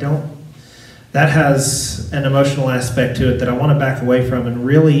passion, but that has an emotional aspect to it that I want to back away from, and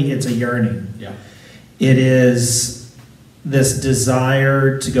really it's a yearning. Yeah. It is this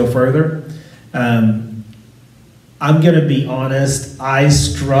desire to go further. I'm going to be honest, I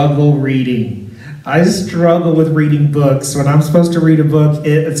struggle reading. I struggle with reading books. When I'm supposed to read a book,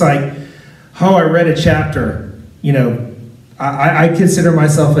 it's like, oh, I read a chapter. You know, I consider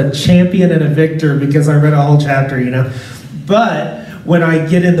myself a champion and a victor because I read a whole chapter, you know. But when I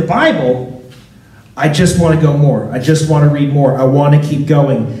get in the Bible, I just want to go more. I just want to read more. I want to keep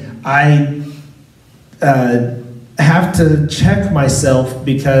going. I have to check myself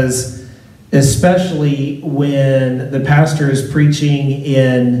because especially when the pastor is preaching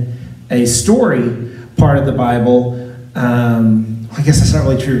in a story part of the Bible, I guess that's not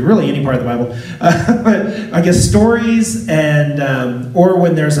really true, really any part of the Bible, but I guess stories and, or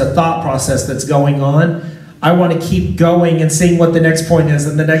when there's a thought process that's going on, I want to keep going and seeing what the next point is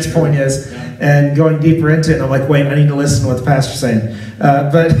and the next point is and going deeper into it. And I'm like, wait, I need to listen to what the pastor's saying.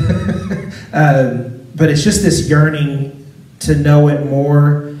 But it's just this yearning to know it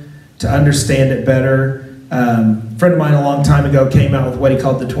more, to understand it better. A friend of mine a long time ago came out with what he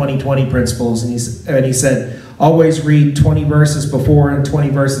called the 20-20 principles, and he said, always read 20 verses before and 20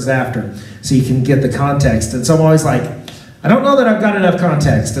 verses after, so you can get the context. And so I'm always like, I don't know that I've got enough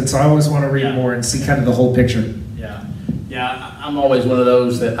context, and so I always want to read more and see kind of the whole picture. Yeah, I'm always one of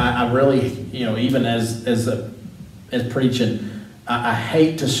those that I really, you know, even as preaching, I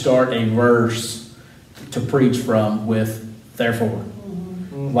hate to start a verse to preach from with therefore.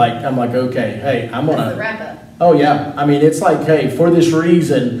 Like, I'm like, okay, hey, I'm gonna... That's the wrap up. Oh, yeah. I mean, it's like, hey, for this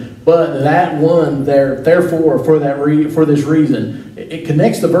reason, but that one there, therefore, for this reason. It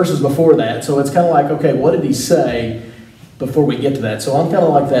connects the verses before that, so it's kind of like, okay, what did he say before we get to that? So I'm kind of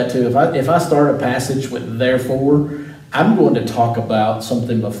like that, too. If I start a passage with therefore, I'm going to talk about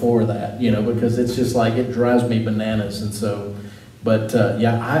something before that, you know, because it's just like, it drives me bananas, and so... But,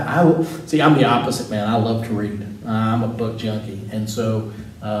 yeah, I see, I'm the opposite, man. I love to read. I'm a book junkie, and so...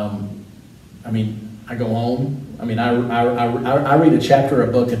 I mean, I go home. I mean, I read a chapter a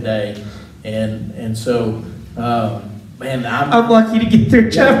book a day, and so, man, I'm lucky to get through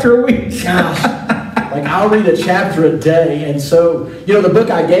a chapter a week. Gosh, like I'll read a chapter a day, and so you know the book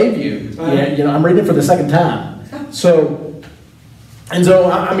I gave you. You know, I'm reading it for the second time. So. And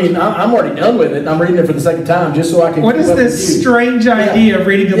so, I mean, I'm already done with it, and I'm reading it for the second time just so I can... What is this strange idea of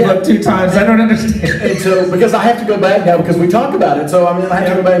reading a book 2 times? I don't understand. And so, because I have to go back now because we talk about it. So, I mean, I have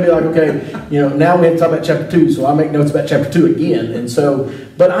to go back and be like, okay, you know, now we have to talk about chapter 2. So I make notes about chapter 2 again. And so,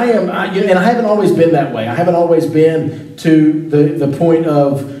 but and I haven't always been that way. I haven't always been to the point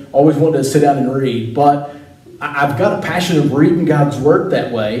of always wanting to sit down and read. But I've got a passion of reading God's Word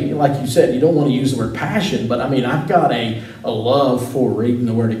that way. Like you said, you don't want to use the word passion, but I mean, I've got a love for reading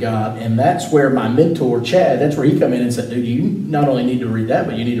the Word of God. And that's where my mentor, Chad, that's where he come in and said, dude, you not only need to read that,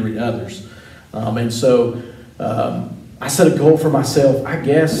 but you need to read others. And so I set a goal for myself, I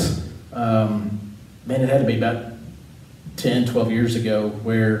guess, man, it had to be about 10, 12 years ago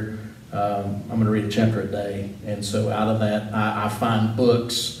where I'm going to read a chapter a day. And so out of that, I find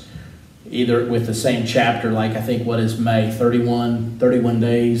books either with the same chapter, like I think what is May, 31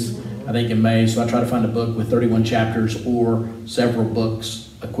 days, I think in May. So I try to find a book with 31 chapters or several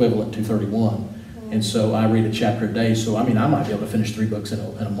books equivalent to 31. And so I read a chapter a day. So, I mean, I might be able to finish 3 books in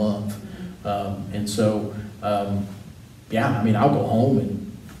a month. And so, yeah, I mean, I'll go home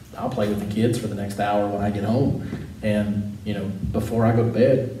and I'll play with the kids for the next hour when I get home. And, you know, before I go to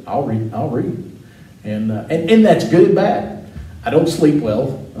bed, I'll read. And that's good and bad. I don't sleep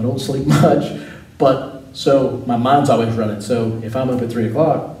well. I don't sleep much, but so my mind's always running. So if I'm up at 3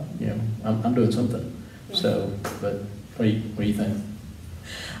 o'clock, you know, I'm doing something. So, but what do you think?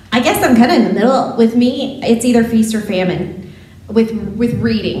 I guess I'm kind of in the middle. With me, it's either feast or famine. With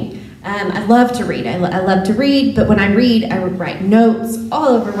reading, I love to read. I love to read, but when I read, I would write notes all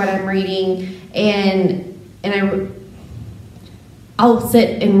over what I'm reading, and I'll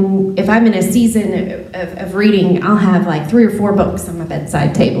sit and if I'm in a season of reading, I'll have like 3 or 4 books on my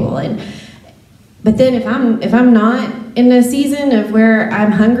bedside table. But then if I'm not in a season of where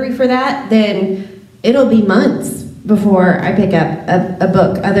I'm hungry for that, then it'll be months before I pick up a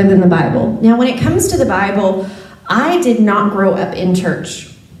book other than the Bible. Now, when it comes to the Bible, I did not grow up in church,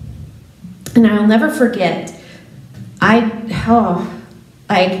 and I'll never forget.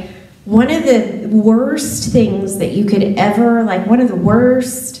 One of the worst things that you could ever, like one of the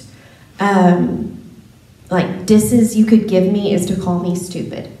worst, disses you could give me is to call me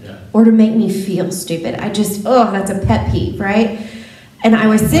stupid or to make me feel stupid. That's a pet peeve, right? And I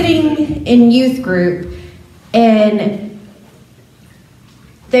was sitting in youth group, and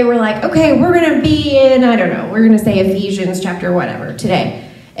they were like, okay, we're going to be in, I don't know, we're going to say Ephesians chapter whatever today.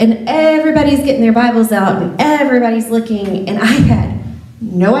 And everybody's getting their Bibles out, and everybody's looking, and I had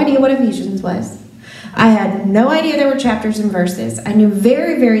no idea what Ephesians was. I had no idea there were chapters and verses. I knew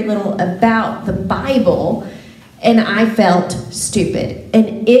very, very little about the Bible, and I felt stupid.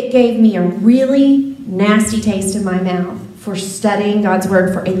 And it gave me a really nasty taste in my mouth for studying God's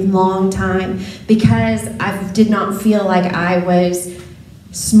Word for a long time, because I did not feel like I was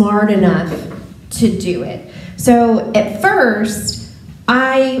smart enough to do it. So at first,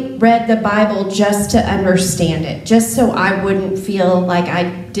 I read the Bible just to understand it, just so I wouldn't feel like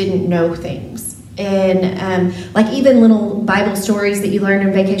I didn't know things. And like even little Bible stories that you learn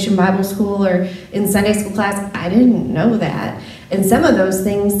in Vacation Bible School or in Sunday school class, I didn't know that. And some of those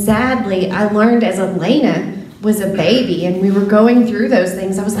things, sadly, I learned as Elena was a baby and we were going through those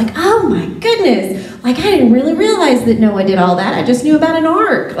things. I was like, oh my goodness, like I didn't really realize that Noah did all that. I just knew about an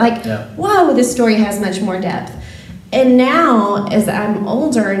ark. Like, whoa, this story has much more depth. And now, as I'm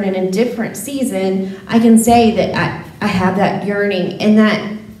older and in a different season, I can say that I have that yearning, and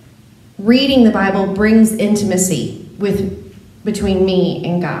that reading the Bible brings intimacy between me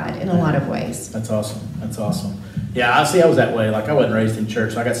and God in a lot of ways. That's awesome. That's awesome. Yeah, I was that way. Like, I wasn't raised in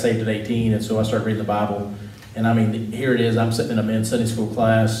church. So I got saved at 18, and so I started reading the Bible. And I mean, here it is. I'm sitting in a men's Sunday school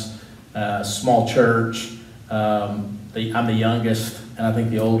class, small church. I'm the youngest, and I think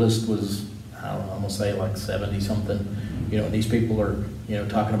the oldest was, I don't know, I'm going to say like 70-something. You know, and these people are, you know,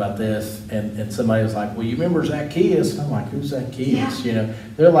 talking about this. And somebody was like, well, you remember Zacchaeus? And I'm like, who's Zacchaeus? Yeah. You know,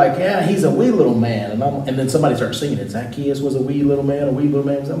 they're like, yeah, he's a wee little man. And then somebody starts singing it. Zacchaeus was a wee little man, a wee little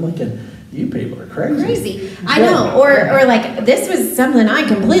man. I'm thinking, you people are crazy. I know. Or like, this was something I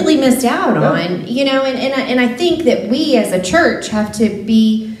completely missed out on, you know, and I think that we as a church have to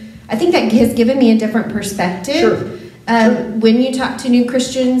be, I think that has given me a different perspective. Sure. When you talk to new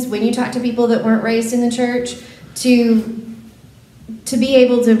Christians, when you talk to people that weren't raised in the church, to be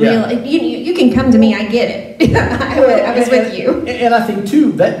able to realize, you can come to me, I get it. I was with you. And I think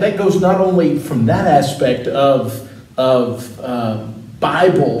too, that goes not only from that aspect of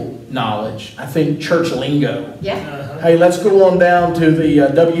Bible knowledge, I think church lingo. Yeah. Hey, let's go on down to the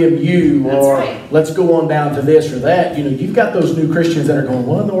WMU, or let's go on down to this or that. You know, you've got those new Christians that are going,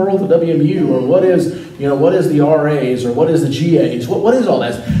 what in the world is the WMU, or what is the RAs, or what is the GAs? What is all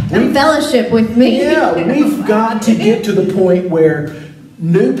that? Fellowship with me. Yeah, we've got to get to the point where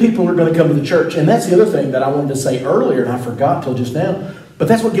new people are going to come to the church. And that's the other thing that I wanted to say earlier, and I forgot till just now. But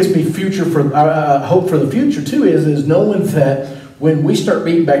that's what gives me hope for the future too, is knowing that when we start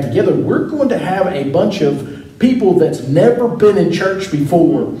meeting back together, we're going to have a bunch of people that's never been in church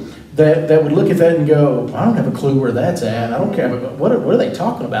before that would look at that and go, I don't have a clue where that's at. I don't care. What are they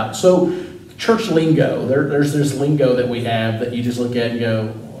talking about? So church lingo, there's this lingo that we have that you just look at and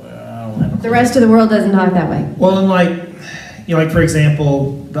go, I don't have a clue. The rest of the world doesn't talk that way. Well, and like for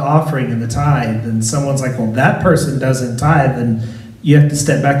example, the offering and the tithe, and someone's like, well, that person doesn't tithe, and you have to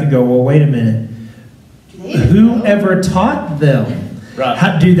step back and go, well, wait a minute. Whoever taught them?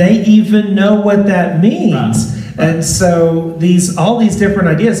 Right. Do they even know what that means? Right. And so all these different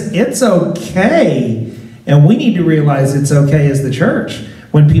ideas, it's okay. And we need to realize it's okay as the church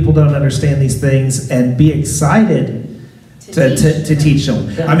when people don't understand these things, and be excited to teach them.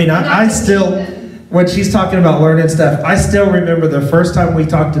 I mean, I still, when she's talking about learning stuff, I still remember the first time we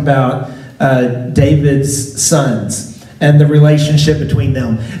talked about David's sons and the relationship between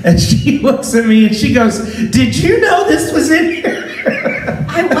them. And she looks at me and she goes, did you know this was in here?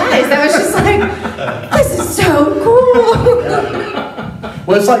 I was just like, this is so cool.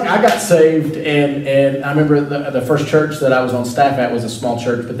 Well, it's like I got saved, and I remember the first church that I was on staff at was a small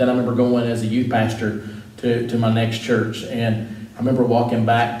church, but then I remember going as a youth pastor to my next church, and I remember walking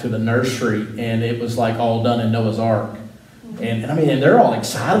back to the nursery, and it was like all done in Noah's Ark. And I mean, and they're all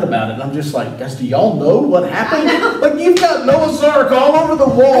excited about it. And I'm just like, guys, do y'all know what happened? Like, you've got Noah's Ark all over the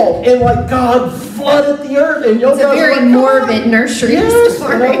wall, and like God flooded the earth. And y'all it's a very morbid nursery yes,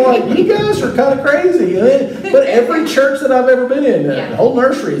 story. And I'm like, you guys are kind of crazy. But every church that I've ever been in, the whole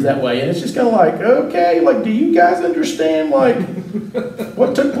nursery is that way. And it's just kind of like, okay, like, do you guys understand like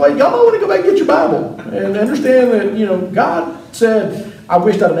what took place? Y'all might want to go back and get your Bible and understand that, you know, God said, I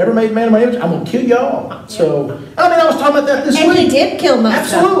wished I'd never made man in my image. I'm going to kill y'all. So, I mean, I was talking about that this week. And he did kill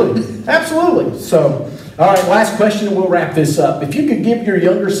most of them. Absolutely. So, all right, last question, and we'll wrap this up. If you could give your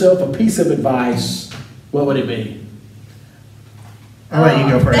younger self a piece of advice, what would it be? I'll let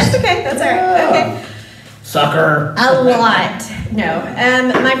you go first. That's okay. That's all right. Okay. Sucker. A lot. No.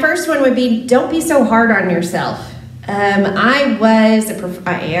 My first one would be, don't be so hard on yourself.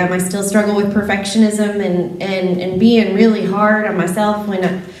 I still struggle with perfectionism and being really hard on myself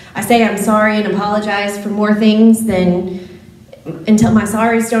when I say I'm sorry and apologize for more things until my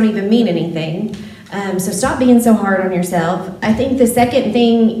sorries don't even mean anything. So stop being so hard on yourself. I think the second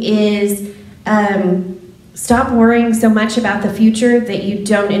thing is stop worrying so much about the future that you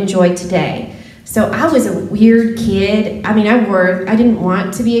don't enjoy today. So I was a weird kid. I mean, I didn't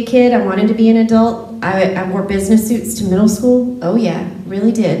want to be a kid. I wanted to be an adult. I wore business suits to middle school. Oh yeah,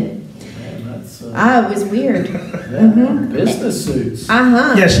 really did. Man, I was weird. Business suits.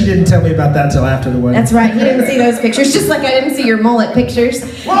 Yeah, she didn't tell me about that till after the wedding. That's right. He didn't see those pictures, just like I didn't see your mullet pictures.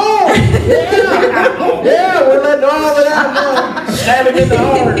 Whoa! Yeah, we're letting all of it out now. Stabbing in the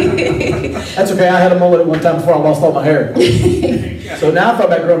heart. That's okay. I had a mullet at one time before I lost all my hair. So now I thought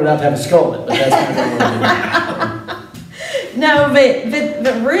about growing it out to have a skull, but that's not going to No,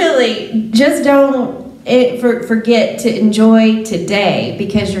 but really, just don't forget to enjoy today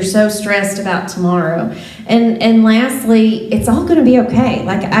because you're so stressed about tomorrow. And lastly, it's all going to be okay.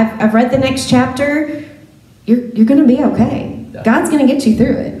 Like I've read the next chapter. You're going to be okay. Yeah. God's going to get you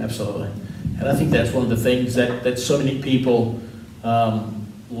through it. Absolutely. And I think that's one of the things that so many people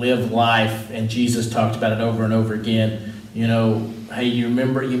live life, and Jesus talked about it over and over again. You know, hey, you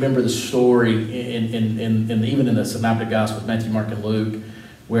remember the story in even in the Synoptic Gospels, Matthew, Mark, and Luke,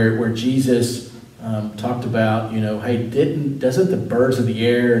 where Jesus talked about, you know, hey, doesn't the birds of the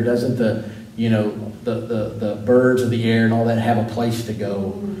air, doesn't the birds of the air and all that have a place to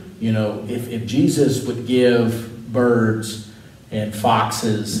go? You know, if Jesus would give birds and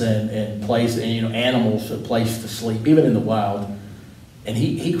foxes and animals a place to sleep, even in the wild, and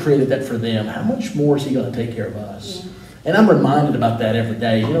he created that for them, how much more is he going to take care of us? Yeah. And I'm reminded about that every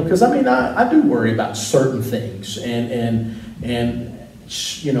day, you know, because I mean, I do worry about certain things, and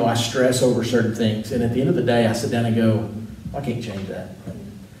you know, I stress over certain things, and at the end of the day, I sit down and go, I can't change that,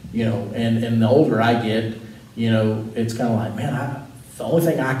 you know. And the older I get, you know, it's kind of like, man, the only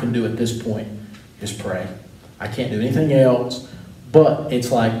thing I can do at this point is pray. I can't do anything else. But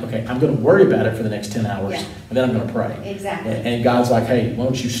it's like, okay, I'm going to worry about it for the next 10 hours, and then I'm going to pray. Exactly. And God's like, hey, why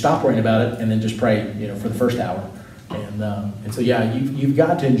don't you stop worrying about it and then just pray, you know, for the first hour. And so, yeah, you've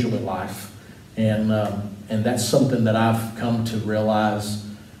got to enjoy life. And that's something that I've come to realize,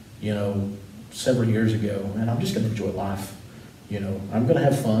 you know, several years ago. And I'm just going to enjoy life. You know, I'm going to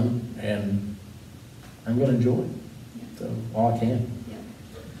have fun, and I'm going to enjoy it. So, all I can.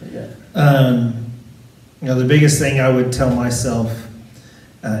 Yeah. You know, the biggest thing I would tell myself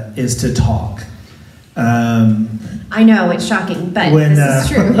is to talk. I know, it's shocking, but this is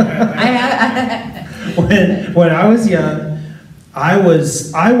true. When I was young, I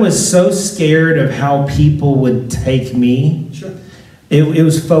was so scared of how people would take me. Sure. It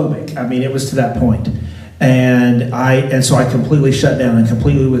was phobic. I mean, it was to that point. And so I completely shut down and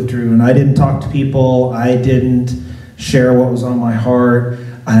completely withdrew. And I didn't talk to people. I didn't share what was on my heart.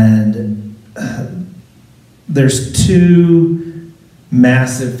 And there's two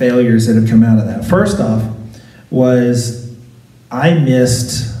massive failures that have come out of that. First off was I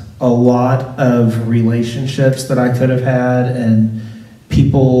missed a lot of relationships that I could have had and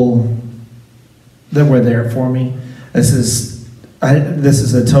people that were there for me. This is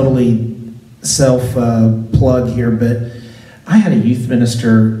a totally self plug here, but I had a youth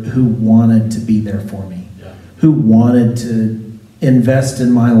minister who wanted to be there for me, who wanted to invest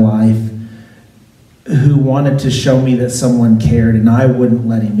in my life, who wanted to show me that someone cared, and I wouldn't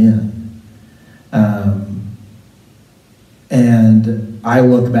let him in. And I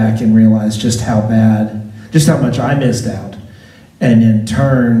look back and realize just how much I missed out. And in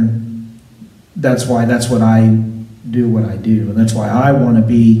turn, that's what I do what I do. And that's why I want to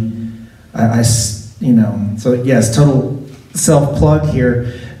be, so yes, total self-plug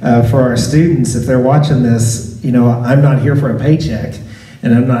here for our students. If they're watching this, you know, I'm not here for a paycheck,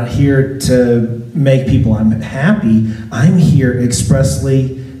 and I'm not here to make people happy. I'm here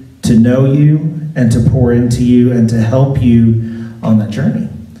expressly to know you and to pour into you and to help you on that journey.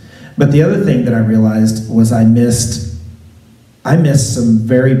 But the other thing that I realized was I missed some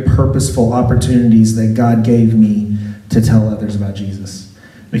very purposeful opportunities that God gave me to tell others about Jesus,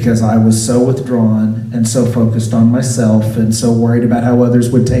 because I was so withdrawn and so focused on myself and so worried about how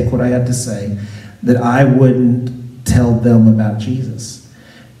others would take what I had to say that I wouldn't tell them about Jesus.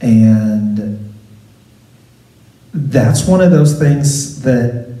 And that's one of those things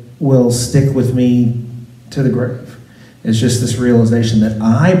that will stick with me to the grave. It's just this realization that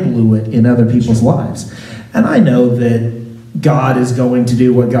I blew it in other people's lives. And I know that God is going to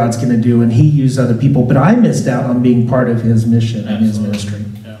do what God's going to do, and he used other people, but I missed out on being part of his mission and his ministry.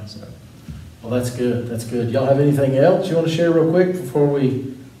 Yeah. So, well, Well, that's good. That's good. Y'all have anything else you want to share real quick before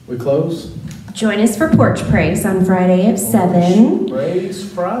we close? Join us for Porch Praise on Friday at 7.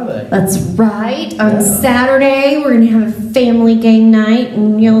 Praise Friday. That's right. On Yeah. Saturday, we're going to have a family game night,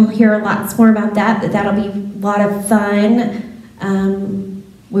 and you'll hear lots more about that, but that'll be a lot of fun.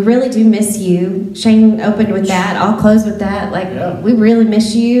 We really do miss you. Shane opened with that. I'll close with that. We really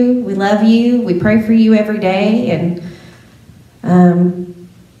miss you. We love you. We pray for you every day, and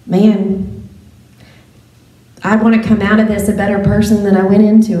man, I want to come out of this a better person than I went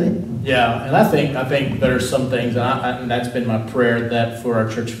into it. Yeah, and I think there's some things, and that's been my prayer, that for our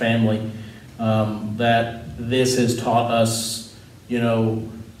church family, that this has taught us,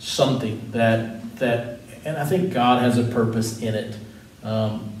 something that, and I think God has a purpose in it.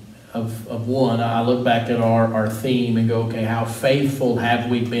 Of one, I look back at our theme and go, okay, how faithful have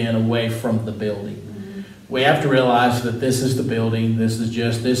we been away from the building? Mm-hmm. We have to realize that this is the building. This is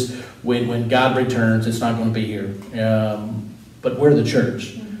just this. When God returns, it's not going to be here. But we're the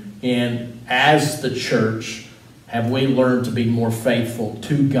church. Mm-hmm. And as the church, have we learned to be more faithful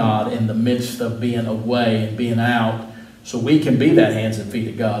to God in the midst of being away and being out, so we can be that hands and feet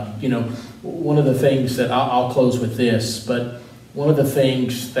of God? One of the things that I'll close with this, but one of the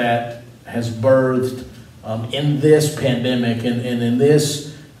things that has birthed in this pandemic and in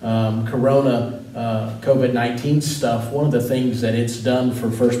this corona COVID-19 stuff, one of the things that it's done for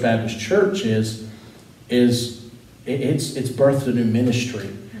First Baptist Church is it's birthed a new ministry.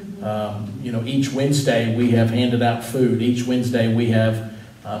 Mm-hmm. Each Wednesday we have handed out food. Each Wednesday we have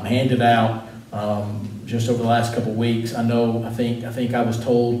handed out, just over the last couple of weeks. I think I was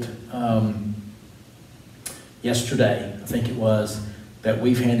told yesterday, I think it was, that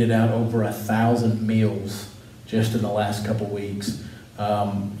we've handed out over 1,000 meals just in the last couple of weeks.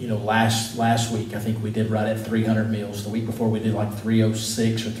 Last week I think we did right at 300 meals. The week before we did like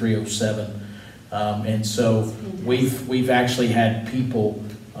 306 or 307, and so we've actually had people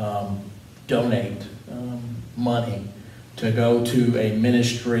donate money to go to a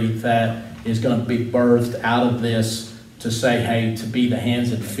ministry that is going to be birthed out of this, to say, hey, to be the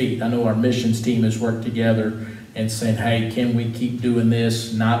hands and feet. I know our missions team has worked together and saying, hey, can we keep doing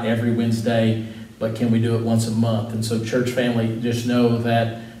this, not every Wednesday, but can we do it once a month? And so church family, just know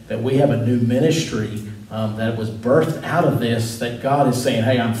that we have a new ministry that was birthed out of this, that God is saying,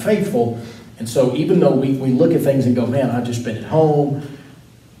 hey, I'm faithful. And so even though we look at things and go, man, I've just been at home,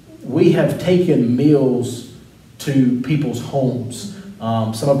 we have taken meals to people's homes.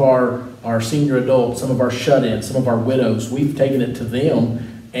 Some of our senior adults, some of our shut-ins, some of our widows, we've taken it to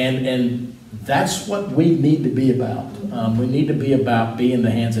them, and that's what we need to be about. We need to be about being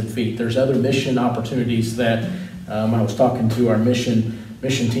the hands and feet. There's other mission opportunities that I was talking to our mission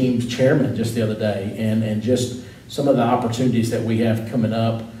team's chairman just the other day, and just some of the opportunities that we have coming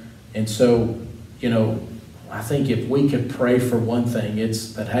up. And so, I think if we could pray for one thing,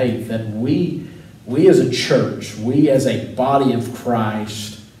 it's that, hey, that we as a church, we as a body of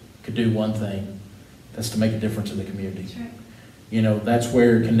Christ could do one thing. That's to make a difference in the community. That's right. That's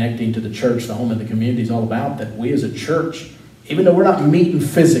where connecting to the church, the home, and the community is all about. That we as a church, even though we're not meeting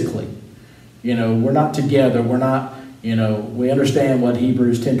physically, we're not together, we're not, we understand what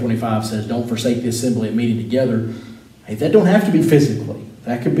Hebrews 10:25 says, don't forsake the assembly of meeting together. Hey, that don't have to be physically.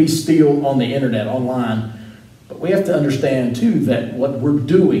 That could be still on the internet, online. But we have to understand, too, that what we're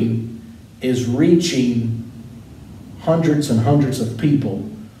doing is reaching hundreds and hundreds of people.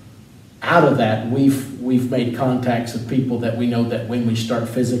 Out of that, we've made contacts with people that we know that when we start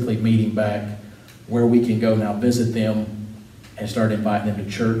physically meeting back, where we can go now visit them and start inviting them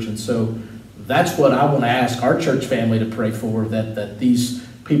to church. And so that's what I want to ask our church family to pray for, that these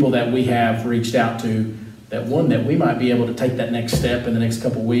people that we have reached out to, that we might be able to take that next step in the next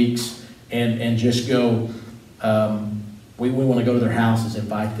couple weeks and just go, we want to go to their houses,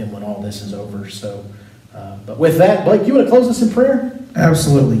 invite them when all this is over. So, but with that, Blake, you want to close us in prayer?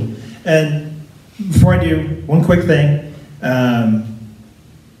 Absolutely. And before I do, one quick thing.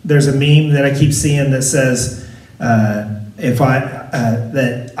 There's a meme that I keep seeing that says, that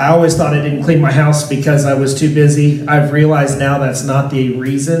I always thought I didn't clean my house because I was too busy. I've realized now that's not the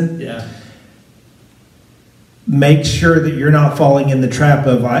reason. Yeah. Make sure that you're not falling in the trap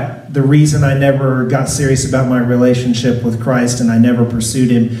of the reason I never got serious about my relationship with Christ and I never pursued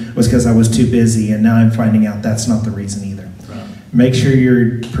Him was because I was too busy, and now I'm finding out that's not the reason either. Right. Make sure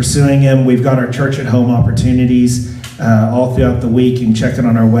you're pursuing Him. We've got our church at home opportunities all throughout the week. You can check it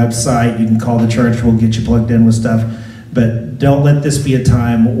on our website. You can call the church. We'll get you plugged in with stuff. But don't let this be a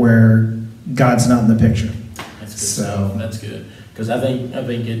time where God's not in the picture. That's good. So that's good. Because I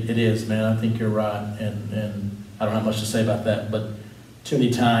think it is, man. I think you're right, and I don't have much to say about that. But too many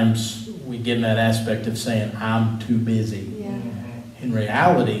times we get in that aspect of saying, I'm too busy. Yeah. In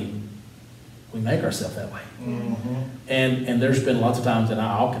reality, we make ourselves that way. And there's been lots of times that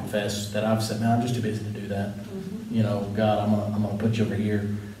I'll confess that I've said, man, I'm just too busy to do that. You know, God, I'm gonna put you over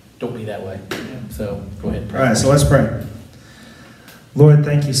here. Don't be that way. So go ahead and pray. All right, so let's pray. Lord,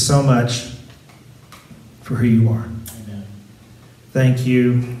 thank you so much for who you are. Amen. Thank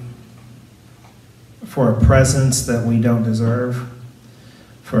you for a presence that we don't deserve,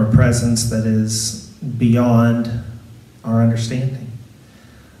 for a presence that is beyond our understanding.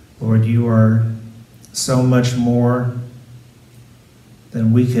 Lord, you are so much more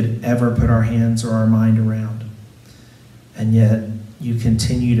than we could ever put our hands or our mind around. And yet, you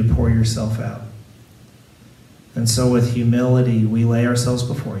continue to pour yourself out. And so with humility, we lay ourselves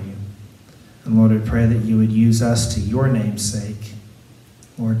before you. And Lord, I pray that you would use us to your name's sake,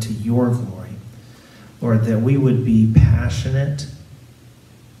 Lord, to your glory. Lord, that we would be passionate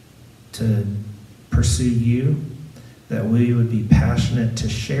to pursue you, that we would be passionate to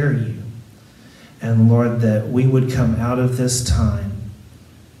share you. And Lord, that we would come out of this time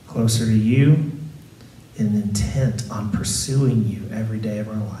closer to you in intent on pursuing you every day of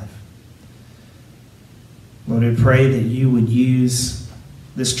our life. Lord, I pray that you would use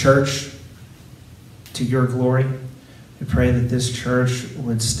this church to your glory. I pray that this church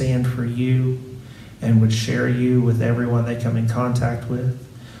would stand for you and would share you with everyone they come in contact with.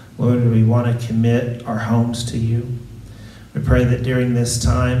 Lord, we want to commit our homes to you. We pray that during this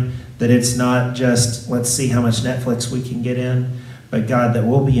time, that it's not just, let's see how much Netflix we can get in, but God, that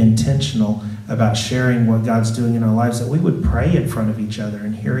we'll be intentional about sharing what God's doing in our lives, that we would pray in front of each other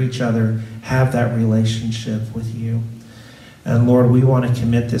and hear each other have that relationship with you. And Lord, we want to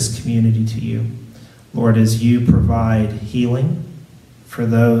commit this community to you. Lord, as you provide healing for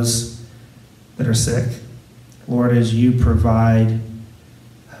those that are sick, Lord, as you provide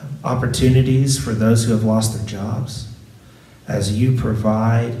opportunities for those who have lost their jobs, as you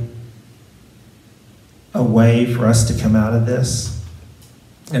provide a way for us to come out of this,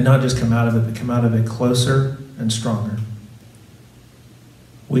 and not just come out of it, but come out of it closer and stronger.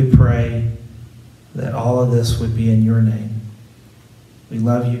 We pray that all of this would be in your name. We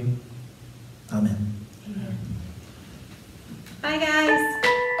love you. Amen. Bye,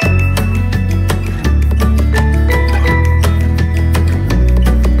 guys.